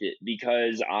tanked it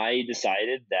because I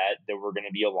decided that there were going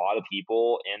to be a lot of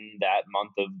people in that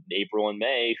month of April and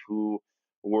May who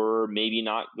were maybe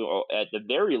not, at the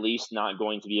very least, not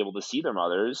going to be able to see their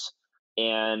mothers.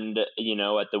 And,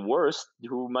 at the worst,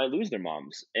 who might lose their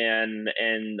moms. And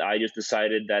I just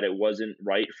decided that it wasn't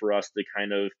right for us to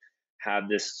kind of have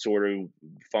this sort of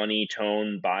funny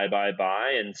tone, bye.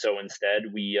 And so instead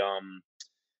we,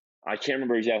 I can't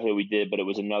remember exactly what we did, but it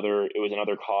was another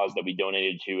cause that we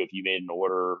donated to if you made an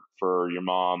order for your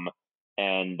mom.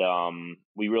 And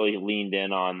we really leaned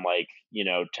in on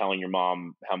telling your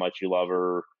mom how much you love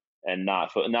her and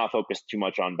not focus too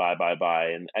much on bye.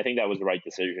 And I think that was the right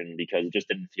decision because it just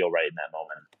didn't feel right in that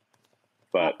moment.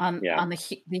 But on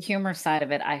the humor side of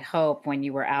it, I hope when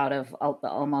you were out of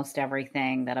almost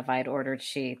everything that if I'd ordered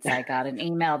sheets, I got an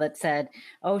email that said,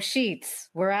 "Oh, sheets,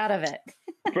 we're out of it."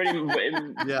 Pretty more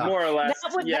or less.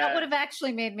 That would have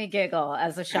actually made me giggle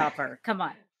as a shopper. Come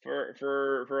on.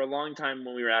 For a long time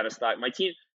when we were out of stock, my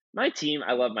team,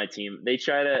 I love my team. They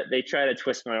try to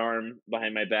twist my arm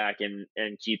behind my back and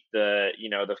keep the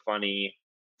funny.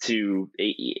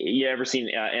 You ever seen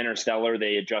Interstellar?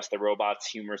 They adjust the robot's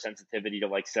humor sensitivity to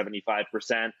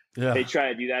 75%. Yeah. They try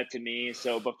to do that to me.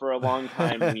 So, but for a long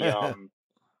time,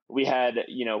 we had,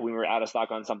 when we were out of stock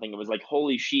on something, it was like,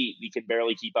 holy shit, we could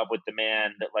barely keep up with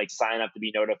demand. Sign up to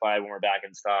be notified when we're back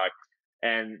in stock.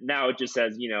 And now it just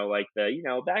says,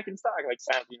 back in stock,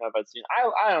 sign up, but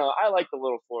I don't know. I like the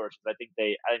little flourishes. I think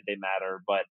they matter,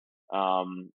 but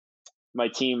my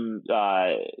team,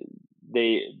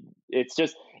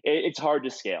 it's hard to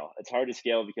scale. It's hard to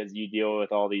scale because you deal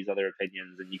with all these other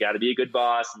opinions, and you got to be a good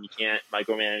boss, and you can't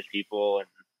micromanage people and,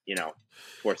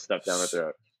 force stuff down their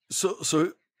throat.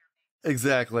 So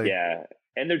exactly. Yeah.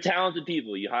 And they're talented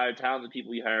people. You hire talented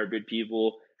people, you hire good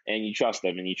people, and you trust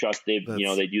them, and you trust they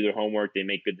do their homework, they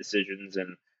make good decisions.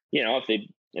 And,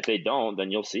 if they don't,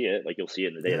 then you'll see it. Like, you'll see it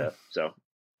in the data. Yeah.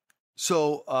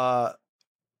 So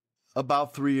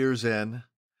about 3 years in,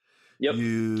 yep,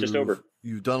 just over.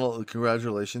 You've done,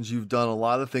 congratulations. You've done a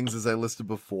lot of things, as I listed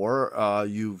before.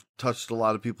 You've touched a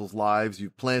lot of people's lives.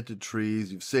 You've planted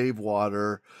trees. You've saved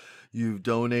water. You've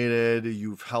donated.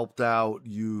 You've helped out.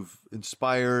 You've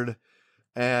inspired.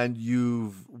 And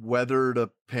you've weathered a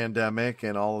pandemic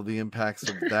and all of the impacts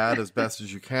of that as best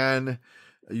as you can.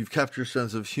 You've kept your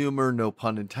sense of humor, no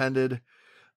pun intended.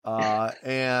 Puns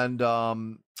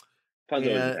intended.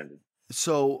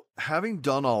 So having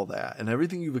done all that and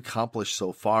everything you've accomplished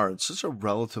so far in such a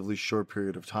relatively short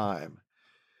period of time,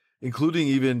 including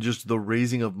even just the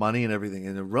raising of money and everything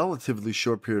in a relatively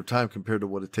short period of time compared to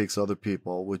what it takes other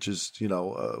people, which is,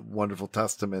 a wonderful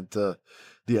testament to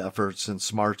the efforts and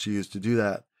smarts you use to do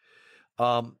that.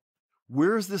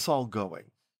 Where is this all going?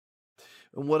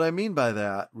 And what I mean by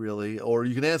that, really, or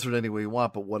you can answer it any way you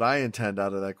want, but what I intend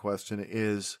out of that question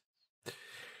is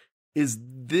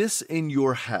this in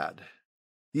your head,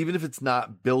 even if it's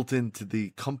not built into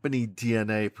the company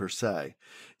DNA per se,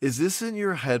 is this in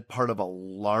your head part of a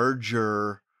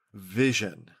larger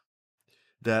vision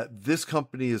that this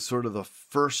company is sort of the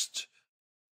first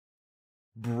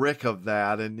brick of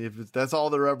that? And if that's all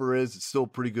there ever is, it's still a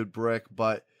pretty good brick.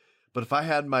 But if I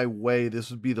had my way,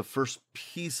 this would be the first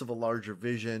piece of a larger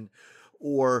vision.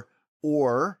 Or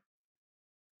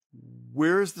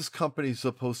where is this company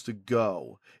supposed to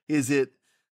go? Is it,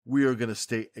 we are going to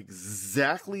stay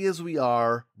exactly as we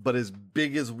are, but as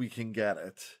big as we can get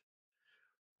it?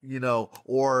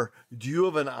 Or do you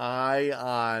have an eye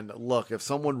on, look, if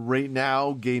someone right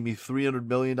now gave me $300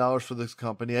 million for this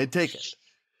company, I'd take it,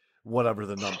 whatever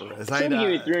the number is.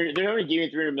 They're only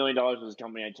giving $300 million for this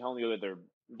company. I tell them to go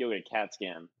get a CAT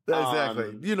scan.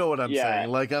 Exactly. You know what I'm saying?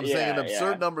 Like, I'm saying an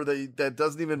absurd number that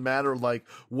doesn't even matter, like,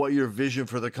 what your vision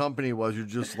for the company was. You're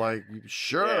just like,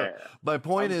 sure. Yeah. My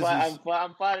point is, I'm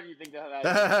flattered you think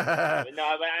that.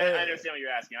 No, but I understand what you're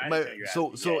asking.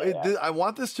 I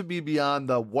want this to be beyond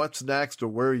the what's next or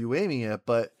where are you aiming at,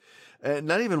 but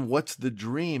not even what's the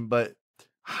dream, but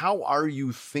how are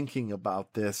you thinking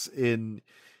about this in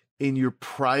your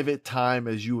private time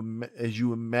as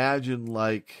you imagine,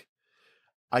 like,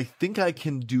 I think I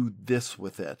can do this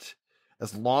with it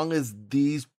as long as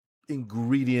these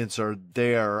ingredients are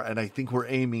there, and I think we're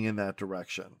aiming in that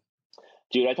direction.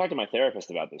 Dude, I talked to my therapist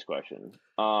about this question.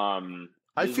 I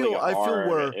feel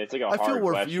where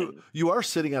you are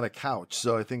sitting on a couch,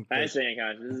 so I think I'm sitting on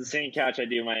a couch. This is the same couch I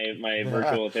do my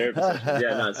virtual therapist.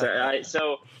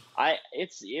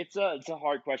 It's a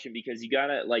hard question because you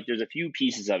gotta, like, there's a few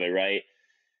pieces of it, right?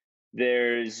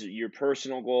 There's your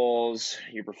personal goals,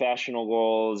 your professional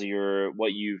goals,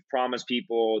 what you've promised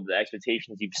people, the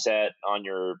expectations you've set on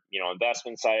your,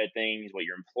 investment side of things, what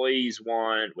your employees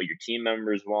want, what your team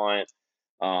members want.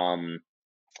 But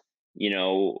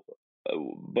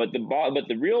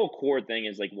the real core thing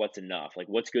is, like, what's enough? Like,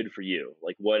 what's good for you?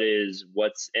 Like,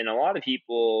 and a lot of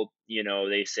people,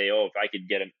 they say, oh, if I could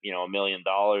get $1 million in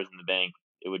the bank,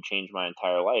 it would change my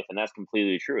entire life. And that's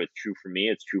completely true. It's true for me.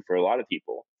 It's true for a lot of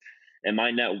people. And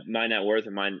my net worth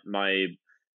and my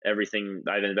everything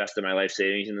I've invested my life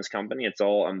savings in this company, it's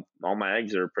all my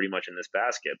eggs are pretty much in this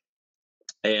basket.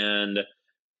 And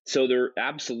so there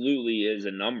absolutely is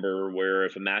a number where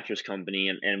if a mattress company,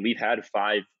 and we've had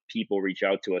 5 people reach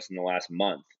out to us in the last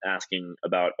month asking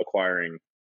about acquiring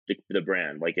the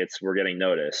brand, like, we're getting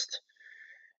noticed.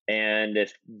 And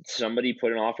if somebody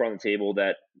put an offer on the table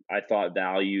that I thought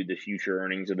valued the future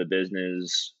earnings of the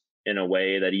business in a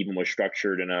way that even was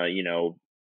structured in a,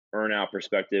 earn out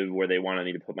perspective where they wanted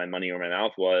me to put my money where my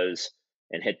mouth was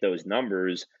and hit those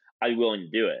numbers, I'd be willing to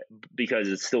do it because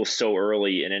it's still so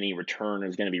early and any return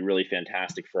is going to be really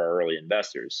fantastic for our early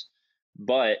investors.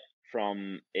 But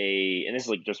and this is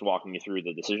like just walking you through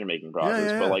the decision-making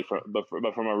process, but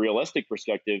from a realistic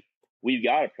perspective, we've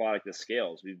got a product that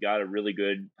scales. We've got a really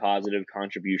good positive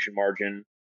contribution margin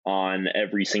on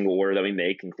every single order that we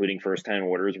make, including first-time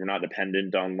orders. We're not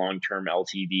dependent on long-term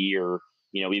LTV or,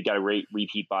 we've got a great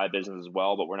repeat buy business as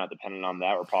well, but we're not dependent on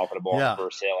that. We're profitable on the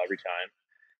first sale every time.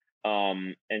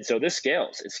 And so this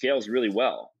scales. It scales really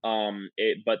well.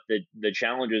 But the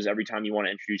challenge is every time you want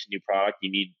to introduce a new product,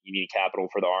 you need capital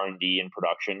for the R&D and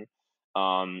production.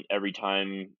 Every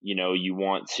time, you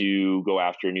want to go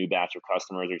after a new batch of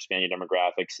customers or expand your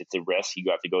demographics, it's a risk.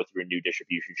 You have to go through a new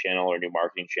distribution channel or a new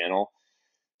marketing channel.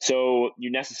 So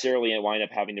you necessarily wind up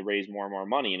having to raise more and more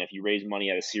money. And if you raise money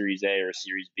at a Series A or a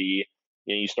Series B,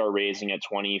 you start raising at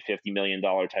 $20, $50 million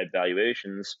type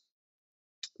valuations,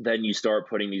 then you start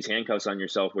putting these handcuffs on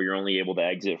yourself where you're only able to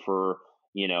exit for,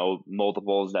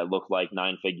 multiples that look like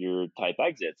 9-figure type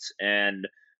exits. And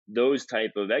those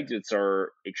type of exits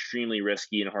are extremely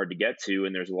risky and hard to get to.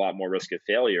 And there's a lot more risk of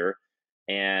failure.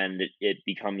 And it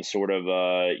becomes sort of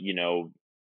a,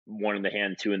 one in the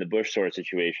hand, two in the bush sort of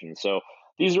situation. So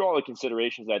these are all the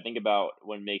considerations that I think about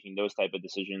when making those type of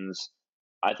decisions.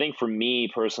 I think for me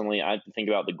personally, I have to think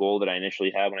about the goal that I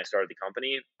initially had when I started the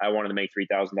company. I wanted to make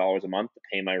 $3,000 a month to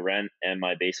pay my rent and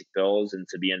my basic bills and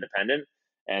to be independent.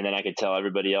 And then I could tell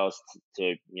everybody else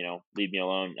to leave me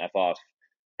alone, F off.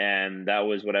 And that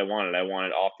was what I wanted. I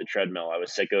wanted off the treadmill. I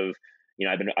was sick of,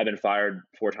 I've been fired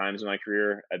 4 times in my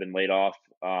career. I've been laid off.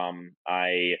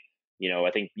 I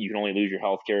think you can only lose your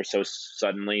healthcare so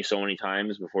suddenly, so many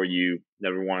times before you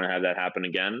never want to have that happen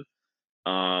again.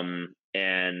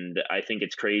 And I think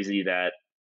it's crazy that,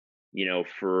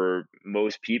 for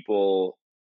most people,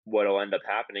 what'll end up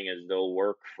happening is they'll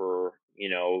work for,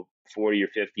 40 or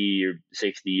 50 or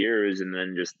 60 years and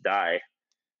then just die.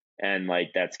 And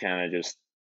that's kind of just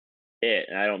it.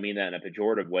 And I don't mean that in a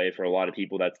pejorative way. For a lot of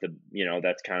people, that's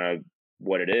that's kind of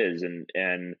what it is.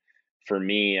 And for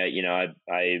me, I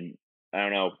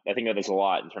don't know. I think of this a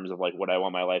lot in terms of what I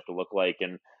want my life to look like.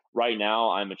 And right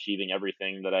now I'm achieving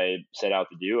everything that I set out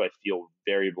to do. I feel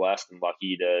very blessed and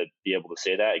lucky to be able to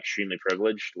say that, extremely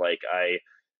privileged. I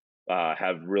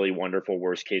have really wonderful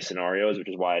worst case scenarios, which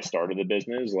is why I started the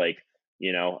business. I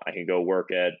can go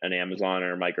work at an Amazon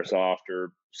or Microsoft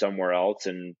or somewhere else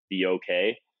and be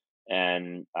okay.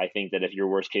 And I think that if your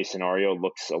worst case scenario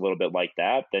looks a little bit like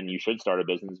that, then you should start a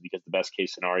business because the best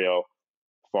case scenario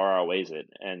far outweighs it.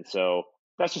 And so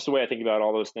that's just the way I think about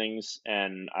all those things.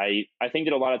 And I think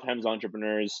that a lot of times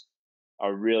entrepreneurs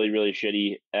are really, really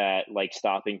shitty at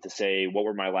stopping to say, what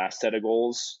were my last set of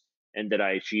goals and did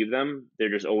I achieve them? They're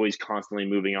just always constantly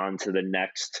moving on to the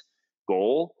next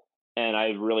goal. And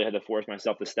I really had to force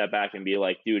myself to step back and be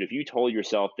like, dude, if you told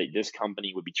yourself that this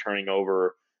company would be turning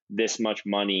over this much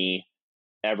money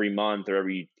every month or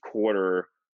every quarter,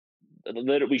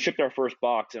 we shipped our first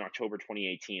box in October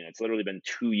 2018. It's literally been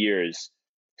 2 years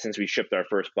since we shipped our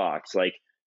first box.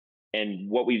 And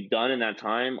what we've done in that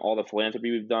time, all the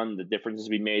philanthropy we've done, the differences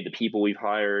we made, the people we've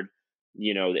hired, the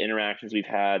interactions we've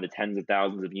had, the tens of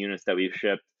thousands of units that we've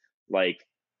shipped,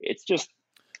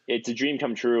 it's a dream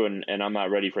come true. And I'm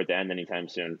not ready for it to end anytime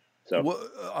soon. So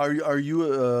are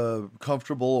you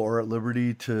comfortable or at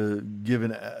liberty to give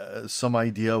some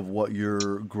idea of what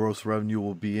your gross revenue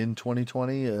will be in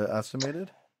 2020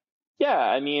 estimated? Yeah,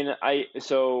 I mean, I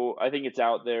think it's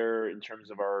out there in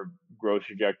terms of our growth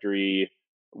trajectory.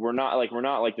 We're not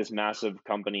like this massive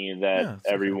company that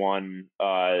everyone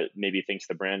maybe thinks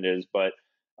the brand is, but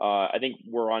I think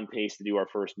we're on pace to do our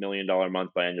first $1 million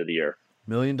month by end of the year.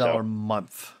 $1 million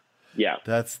month. Yeah,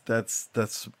 that's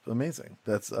amazing.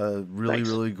 That's a really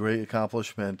really great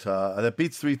accomplishment. That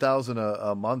beats 3,000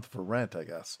 a month for rent, I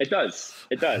guess. It does.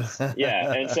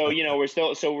 Yeah, and so we're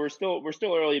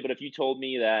still early. But if you told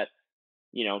me that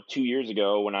 2 years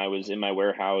ago when I was in my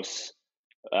warehouse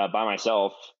by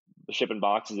myself shipping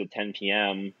boxes at 10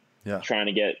 p.m. Trying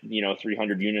to get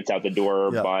 300 units out the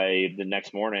door by the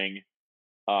next morning,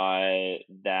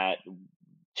 that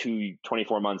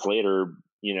 24 months later,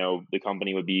 the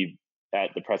company would be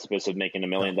at the precipice of making $1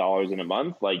 million in a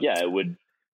month. It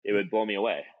would blow me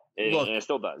away. And it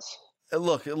still does.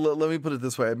 Look, let me put it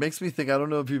this way. It makes me think, I don't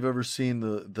know if you've ever seen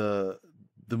the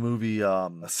movie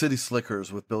City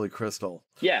Slickers with Billy Crystal.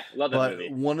 Yeah, love that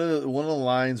movie. One of the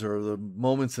lines or the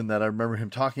moments in that I remember him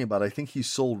talking about, I think he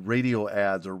sold radio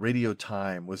ads or radio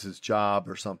time was his job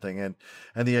or something. And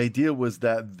the idea was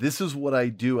that this is what I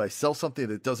do. I sell something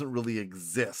that doesn't really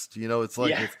exist. It's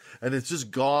it's just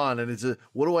gone. And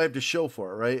what do I have to show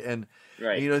for it? Right. And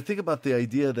think about the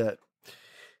idea that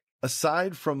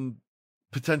aside from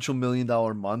potential $1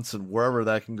 million months and wherever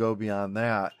that can go beyond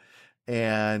that,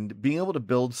 and being able to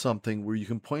build something where you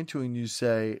can point to and you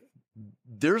say,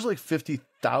 there's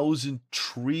 50,000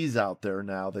 trees out there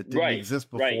now that didn't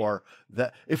exist before.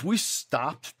 That if we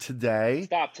stopped today,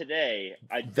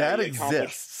 that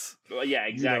exists. Yeah,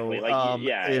 exactly.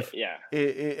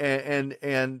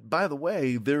 And by the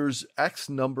way, there's X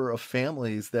number of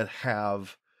families that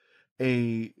have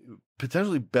a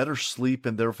potentially better sleep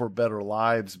and therefore better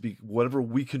lives, whatever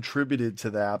we contributed to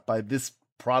that by this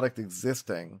product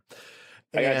existing.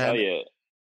 I gotta tell you,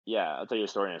 Yeah, I'll tell you a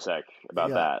story in a sec about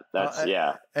that. That's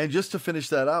And just to finish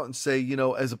that out and say,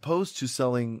 as opposed to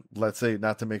selling, let's say,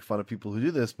 not to make fun of people who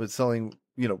do this, but selling,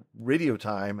 radio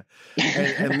time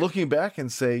and looking back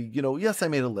and say, yes, I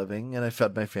made a living and I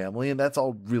fed my family and that's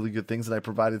all really good things. And I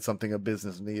provided something a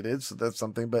business needed. So that's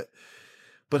something, but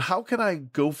how can I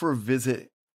go for a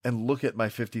visit and look at my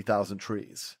 50,000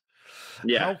 trees?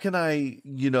 Yeah. How can I,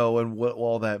 and what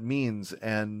all that means?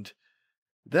 And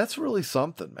that's really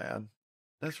something, man.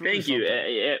 That's really Thank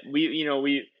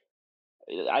you.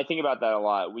 I think about that a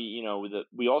lot. We've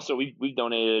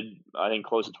donated, I think,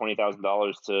 close to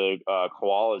 $20,000 to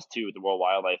koalas too with the World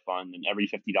Wildlife Fund, and every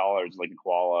 $50 is like a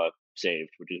koala saved,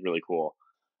 which is really cool.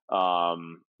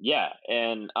 In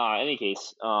any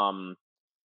case, so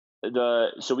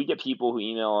we get people who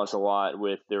email us a lot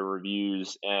with their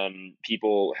reviews, and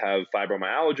people have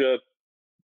fibromyalgia,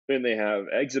 and they have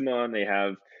eczema, and they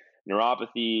have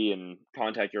neuropathy and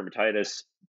contact dermatitis.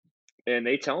 And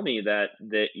they tell me that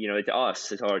to us,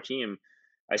 to tell our team,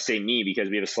 I say me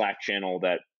because we have a Slack channel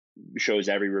that shows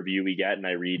every review we get, and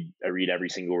I read every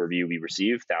single review we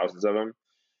receive, thousands of them.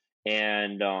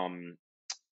 And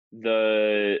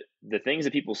the things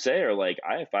that people say are like,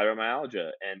 I have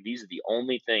fibromyalgia, and these are the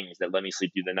only things that let me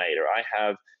sleep through the night, or I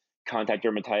have contact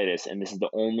dermatitis, and this is the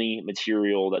only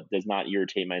material that does not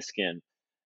irritate my skin.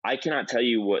 I cannot tell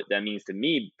you what that means to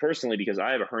me personally because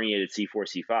I have a herniated C4,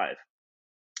 C5.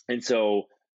 And so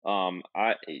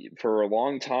for a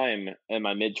long time in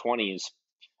my mid-20s,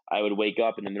 I would wake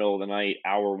up in the middle of the night,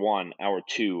 hour 1, hour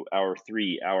 2, hour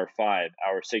 3, hour 5,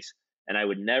 hour 6, and I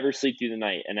would never sleep through the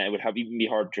night, and it would even be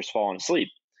hard just falling asleep.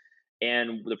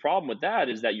 And the problem with that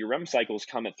is that your REM cycles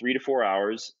come at 3 to 4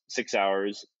 hours, 6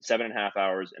 hours, 7.5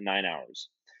 hours, and 9 hours.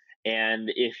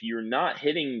 And if you're not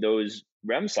hitting those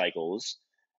REM cycles,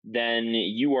 then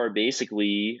you are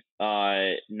basically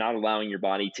not allowing your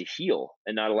body to heal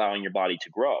and not allowing your body to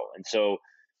grow. And so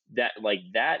that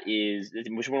is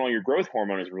which when all your growth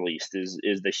hormone is released is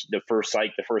the first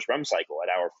REM cycle at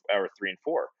hour 3 and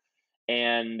 4.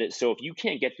 And so if you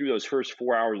can't get through those first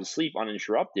 4 hours of sleep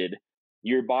uninterrupted,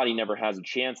 your body never has a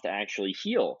chance to actually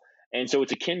heal. And so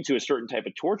it's akin to a certain type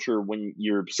of torture when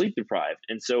you're sleep deprived.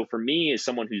 And so for me, as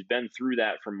someone who's been through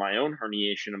that from my own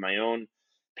herniation and my own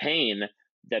pain,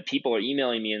 that people are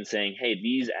emailing me and saying, hey,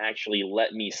 these actually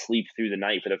let me sleep through the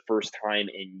night for the first time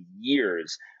in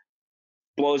years,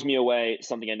 blows me away,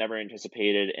 something I never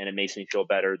anticipated, and it makes me feel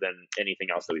better than anything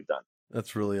else that we've done.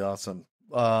 That's really awesome.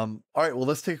 All right, well,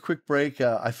 let's take a quick break.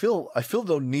 I feel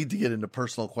no need to get into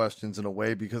personal questions in a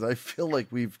way because I feel like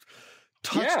we've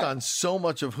touched on so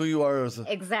much of who you are as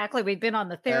exactly. We've been on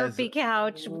the therapy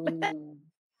couch.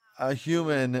 A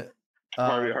human.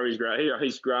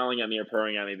 Harvey's growling at me or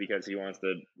purring at me because he wants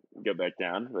to go back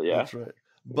down. But yeah, that's right.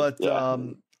 But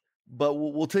but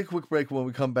we'll take a quick break. When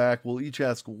we come back, we'll each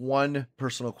ask one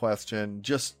personal question,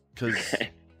 just because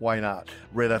why not?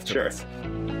 Right after this.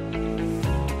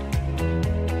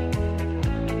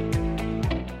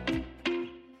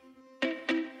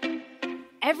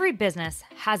 Every business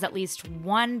has at least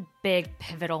one big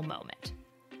pivotal moment.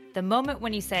 The moment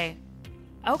when you say,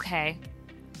 okay,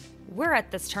 we're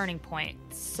at this turning point,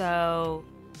 so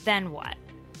then what?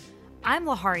 I'm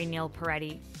Lahari Neal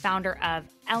Peretti, founder of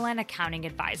LN Accounting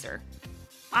Advisor.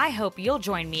 I hope you'll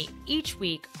join me each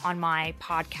week on my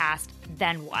podcast,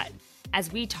 Then What,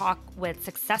 as we talk with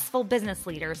successful business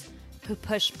leaders who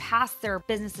push past their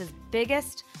business's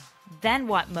biggest then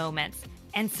what moments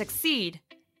and succeed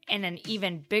in an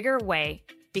even bigger way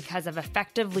because of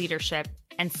effective leadership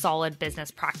and solid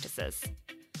business practices.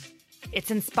 It's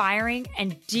inspiring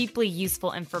and deeply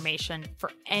useful information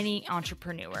for any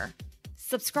entrepreneur.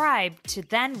 Subscribe to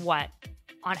Then What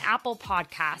on Apple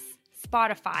Podcasts,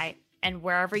 Spotify, and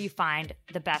wherever you find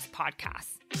the best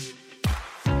podcasts.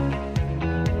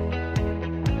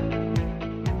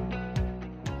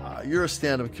 You're a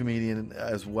stand-up comedian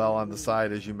as well on the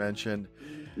side, as you mentioned.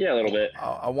 Yeah, a little bit.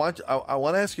 I want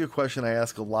to ask you a question I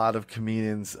ask a lot of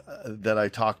comedians that I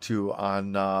talk to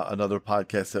on another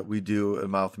podcast that we do at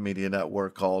Mouth Media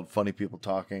Network called Funny People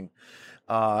Talking.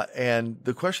 And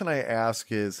the question I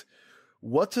ask is,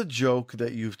 what's a joke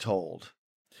that you've told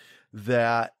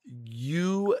that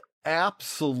you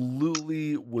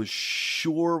absolutely was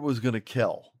sure was going to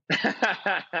kill?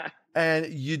 And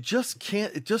you just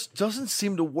can't, it just doesn't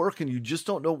seem to work, and you just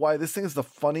don't know why. This thing is the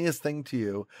funniest thing to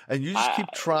you, and you just keep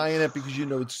trying it because you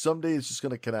know someday it's just going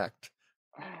to connect.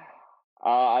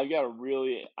 I've got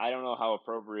I don't know how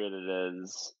appropriate it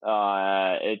is.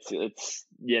 It's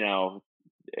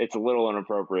it's a little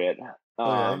inappropriate.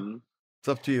 Okay. It's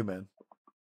up to you, man.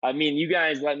 I mean, you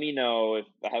guys let me know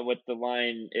what the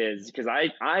line is, because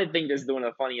I think this is one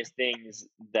of the funniest things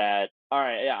that. All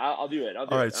right, yeah, I'll do it. All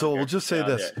right, so we'll just say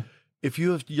this: if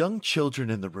you have young children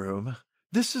in the room,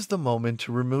 this is the moment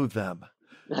to remove them.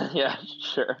 Yeah,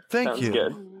 sure. Thank Sounds you.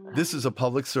 Good. This is a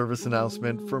public service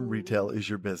announcement from Retail is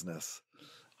Your Business.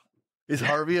 Is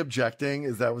Harvey objecting?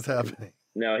 Is that what's happening?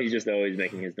 No, he's just always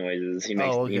making his noises. He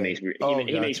makes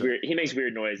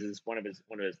weird noises. One of his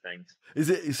things. Is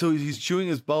it so? He's chewing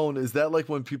his bone. Is that like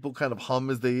when people kind of hum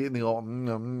as they eat and they go?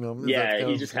 Yeah,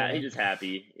 he's just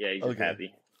happy. Yeah, he's just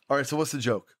happy. All right. So what's the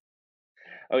joke?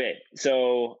 Okay,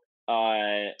 so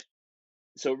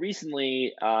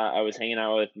recently I was hanging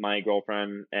out with my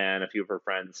girlfriend and a few of her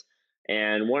friends,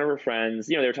 and one of her friends,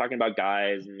 they were talking about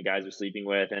guys and the guys they're sleeping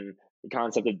with, and the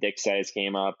concept of dick size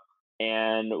came up.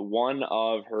 And one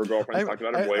of her girlfriends talked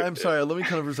about her boyfriend. I'm sorry, let me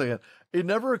cut in for a second. It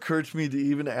never occurred to me to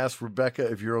even ask Rebecca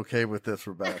if you're okay with this,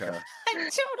 Rebecca. I'm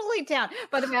totally down.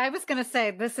 By the way, I was going to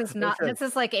say, this is not, this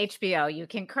is like HBO. You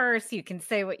can curse, you can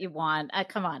say what you want.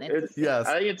 Come on. Yes.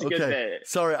 I think it's a good bit.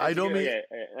 Sorry, I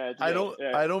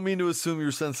don't mean to assume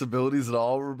your sensibilities at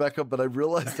all, Rebecca, but I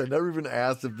realized I never even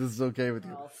asked if this is okay with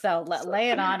you. So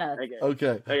lay it on us.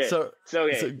 Okay. So I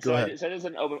did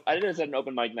this at an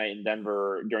open mic night in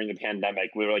Denver during the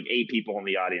pandemic. We were like 8 people in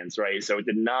the audience, right? So it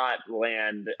did not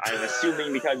land. I'm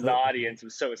assuming because the audience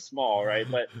was so small, right?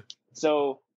 But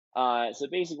so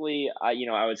basically, I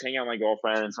was hanging out with my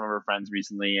girlfriend and some of her friends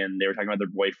recently, and they were talking about their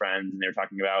boyfriends, and they were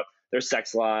talking about their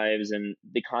sex lives, and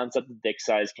the concept of dick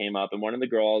size came up. And one of the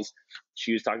girls,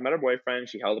 she was talking about her boyfriend.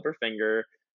 She held up her finger,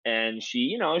 and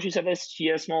she said that she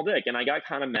had a small dick, and I got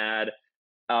kind of mad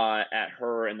at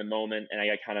her in the moment, and I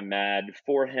got kind of mad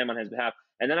for him on his behalf.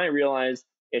 And then I realized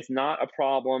it's not a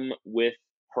problem with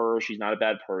her. She's not a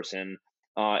bad person.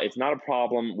 It's not a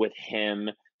problem with him.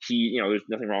 There's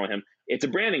nothing wrong with him. It's a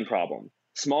branding problem.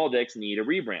 Small dicks need a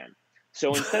rebrand.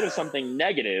 So instead of something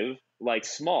negative like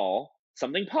small,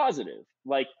 something positive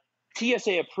like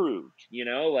TSA approved.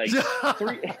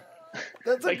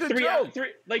 That's like a good joke.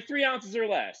 3 ounces or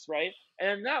less, right?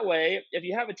 And that way, if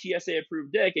you have a TSA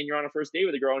approved dick and you're on a first date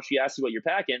with a girl and she asks you what you're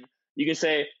packing, you can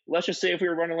say, let's just say if we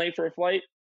were running late for a flight,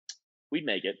 we'd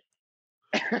make it.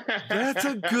 That's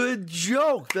a good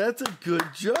joke. Thank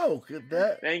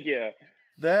you.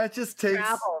 That just takes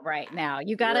travel right now.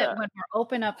 You got to, when we're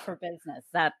open up for business,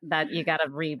 that you got to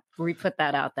re-put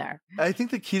that out there. I think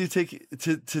the key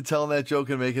to telling that joke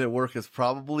and making it work is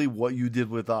probably what you did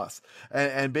with us.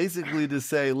 And basically to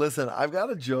say, listen, I've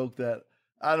got a joke that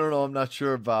I don't know, I'm not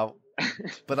sure about,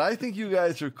 but I think you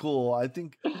guys are cool. I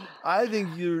think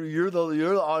you're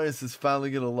the audience is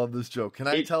finally going to love this joke. Can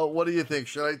I tell? What do you think?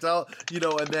 Should I tell?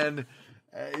 And then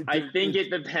I think it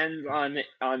depends on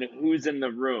who's in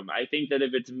the room. I think that if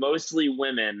it's mostly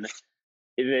women,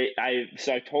 I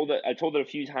told it a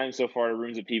few times so far to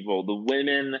rooms of people. The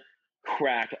women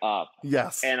crack up.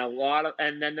 Yes. And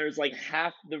and then there's like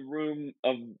half the room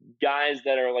of guys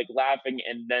that are like laughing,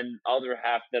 and then other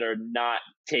half that are not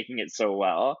taking it so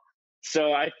well.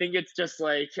 So I think it's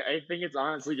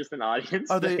honestly just an audience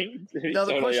thing. Now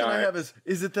the question I have is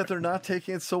it that they're not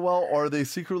taking it so well, or are they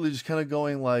secretly just kind of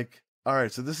going like, all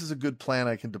right, so this is a good plan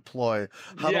I can deploy.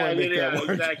 How do I make that work?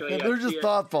 Exactly. They're just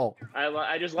thoughtful.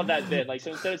 I just love that bit. Like,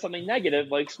 so instead of something negative,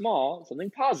 like small, something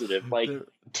positive, like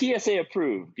TSA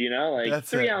approved, like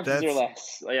 3 ounces or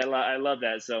less. Like, I love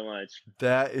that so much.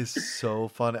 That is so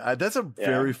funny. That's a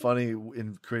very funny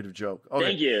and creative joke.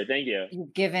 Okay. Thank you.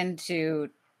 You've given to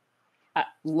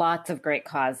lots of great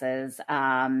causes,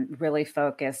 really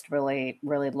focused, really,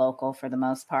 really local for the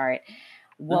most part.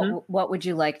 What would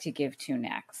you like to give to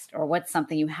next? Or what's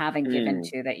something you haven't given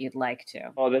to that you'd like to?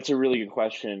 Oh, that's a really good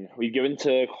question. We've given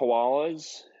to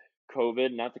koalas,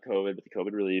 not the COVID, but the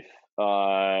COVID relief.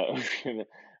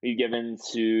 We've given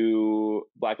to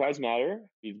Black Lives Matter.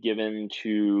 We've given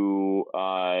to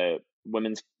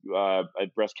women's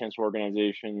breast cancer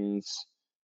organizations,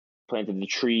 planted the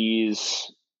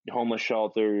trees, homeless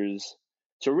shelters.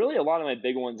 So really a lot of my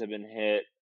big ones have been hit.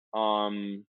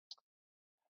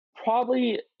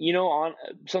 Probably, on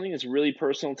something that's really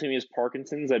personal to me is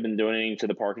Parkinson's. I've been donating to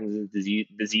the Parkinson's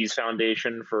Disease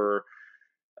Foundation for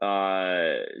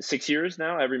 6 years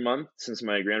now, every month since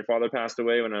my grandfather passed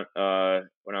away when I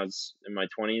was in my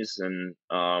 20s, and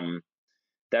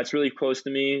that's really close to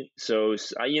me. So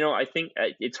I think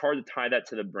it's hard to tie that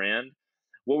to the brand.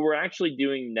 What we're actually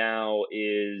doing now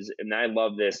is, and I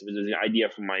love this, it was an idea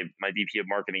from my VP of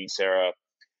marketing, Sarah.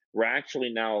 We're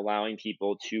actually now allowing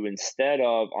people to, instead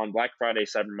of on Black Friday,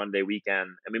 Cyber Monday weekend,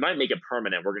 and we might make it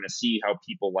permanent, we're going to see how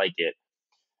people like it.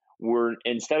 we're,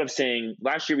 instead of saying,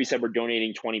 last year we said we're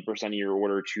donating 20% of your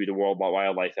order to the World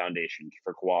Wildlife Foundation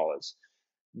for koalas.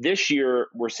 This year,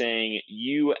 we're saying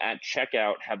you at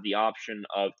checkout have the option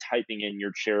of typing in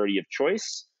your charity of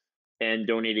choice and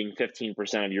donating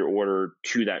 15% of your order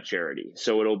to that charity.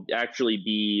 So it'll actually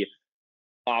be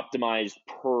optimized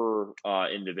per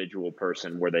individual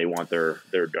person where they want their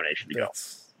donation to go.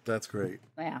 That's great.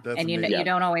 Yeah, that's and amazing. you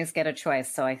don't always get a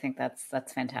choice, so I think that's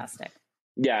fantastic.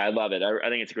 Yeah, I love it. I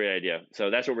think it's a great idea.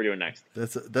 So that's what we're doing next.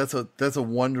 That's a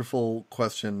wonderful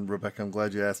question, Rebecca. I'm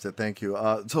glad you asked it. Thank you.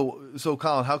 So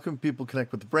Colin, how can people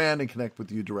connect with the brand and connect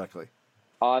with you directly?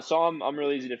 So I'm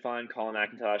really easy to find. Colin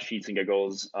McIntosh, Sheets and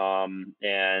Giggles, and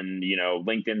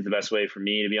LinkedIn's the best way for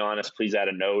me, to be honest. Please add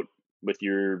a note with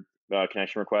your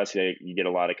connection requests. You get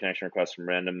a lot of connection requests from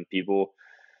random people.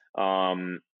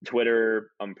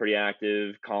 Twitter, I'm pretty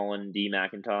active. Colin D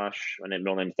McIntosh. My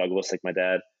middle name's Douglas, like my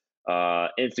dad.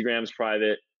 Instagram's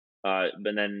private. But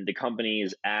then the company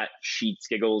is at Sheets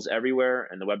Giggles everywhere,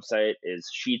 and the website is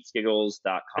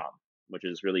sheetsgiggles.com, which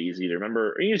is really easy to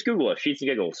remember. Or you just Google it, Sheets and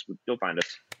Giggles. You'll find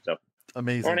us. So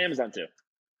amazing. Or on Amazon too.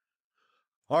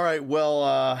 All right.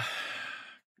 Well,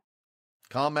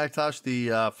 Colin McIntosh,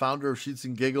 the founder of Sheets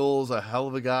and Giggles, a hell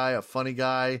of a guy, a funny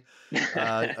guy,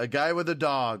 a guy with a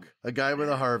dog, a guy with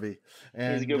a Harvey.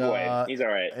 And, he's a good boy. He's all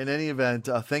right. In any event,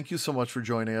 thank you so much for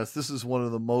joining us. This is one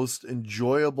of the most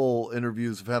enjoyable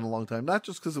interviews I've had in a long time, not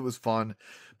just because it was fun,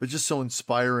 but just so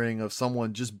inspiring of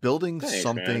someone just building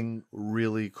something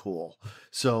really cool.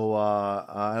 So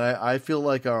I feel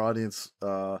like our audience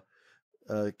can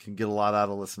get a lot out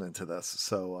of listening to this.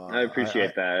 So I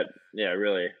appreciate that. Yeah,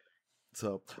 really.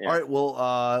 So, all right.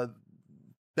 Well,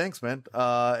 thanks, man.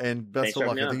 And best of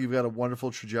luck. I think you've got a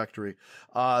wonderful trajectory.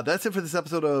 That's it for this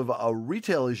episode of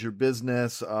Retail is Your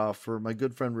Business for my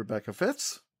good friend, Rebecca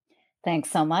Fitz. Thanks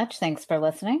so much. Thanks for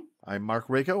listening. I'm Mark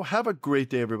Rako. Have a great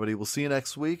day, everybody. We'll see you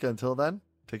next week. Until then,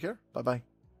 take care. Bye-bye.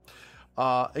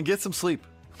 And get some sleep.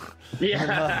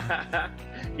 Yeah.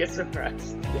 Get some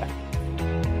rest. Yeah.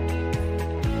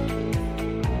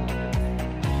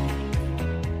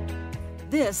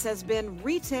 This has been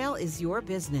Retail is Your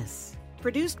Business,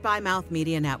 produced by Mouth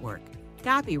Media Network.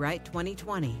 Copyright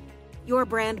 2020. Your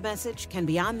brand message can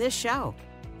be on this show.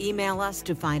 Email us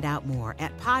to find out more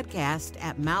at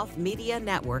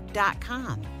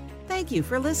podcast@mouthmedianetwork.com. Thank you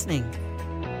for listening.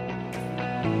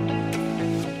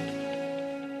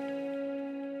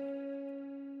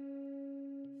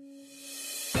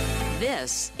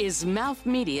 This is Mouth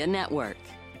Media Network,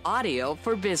 audio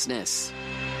for business.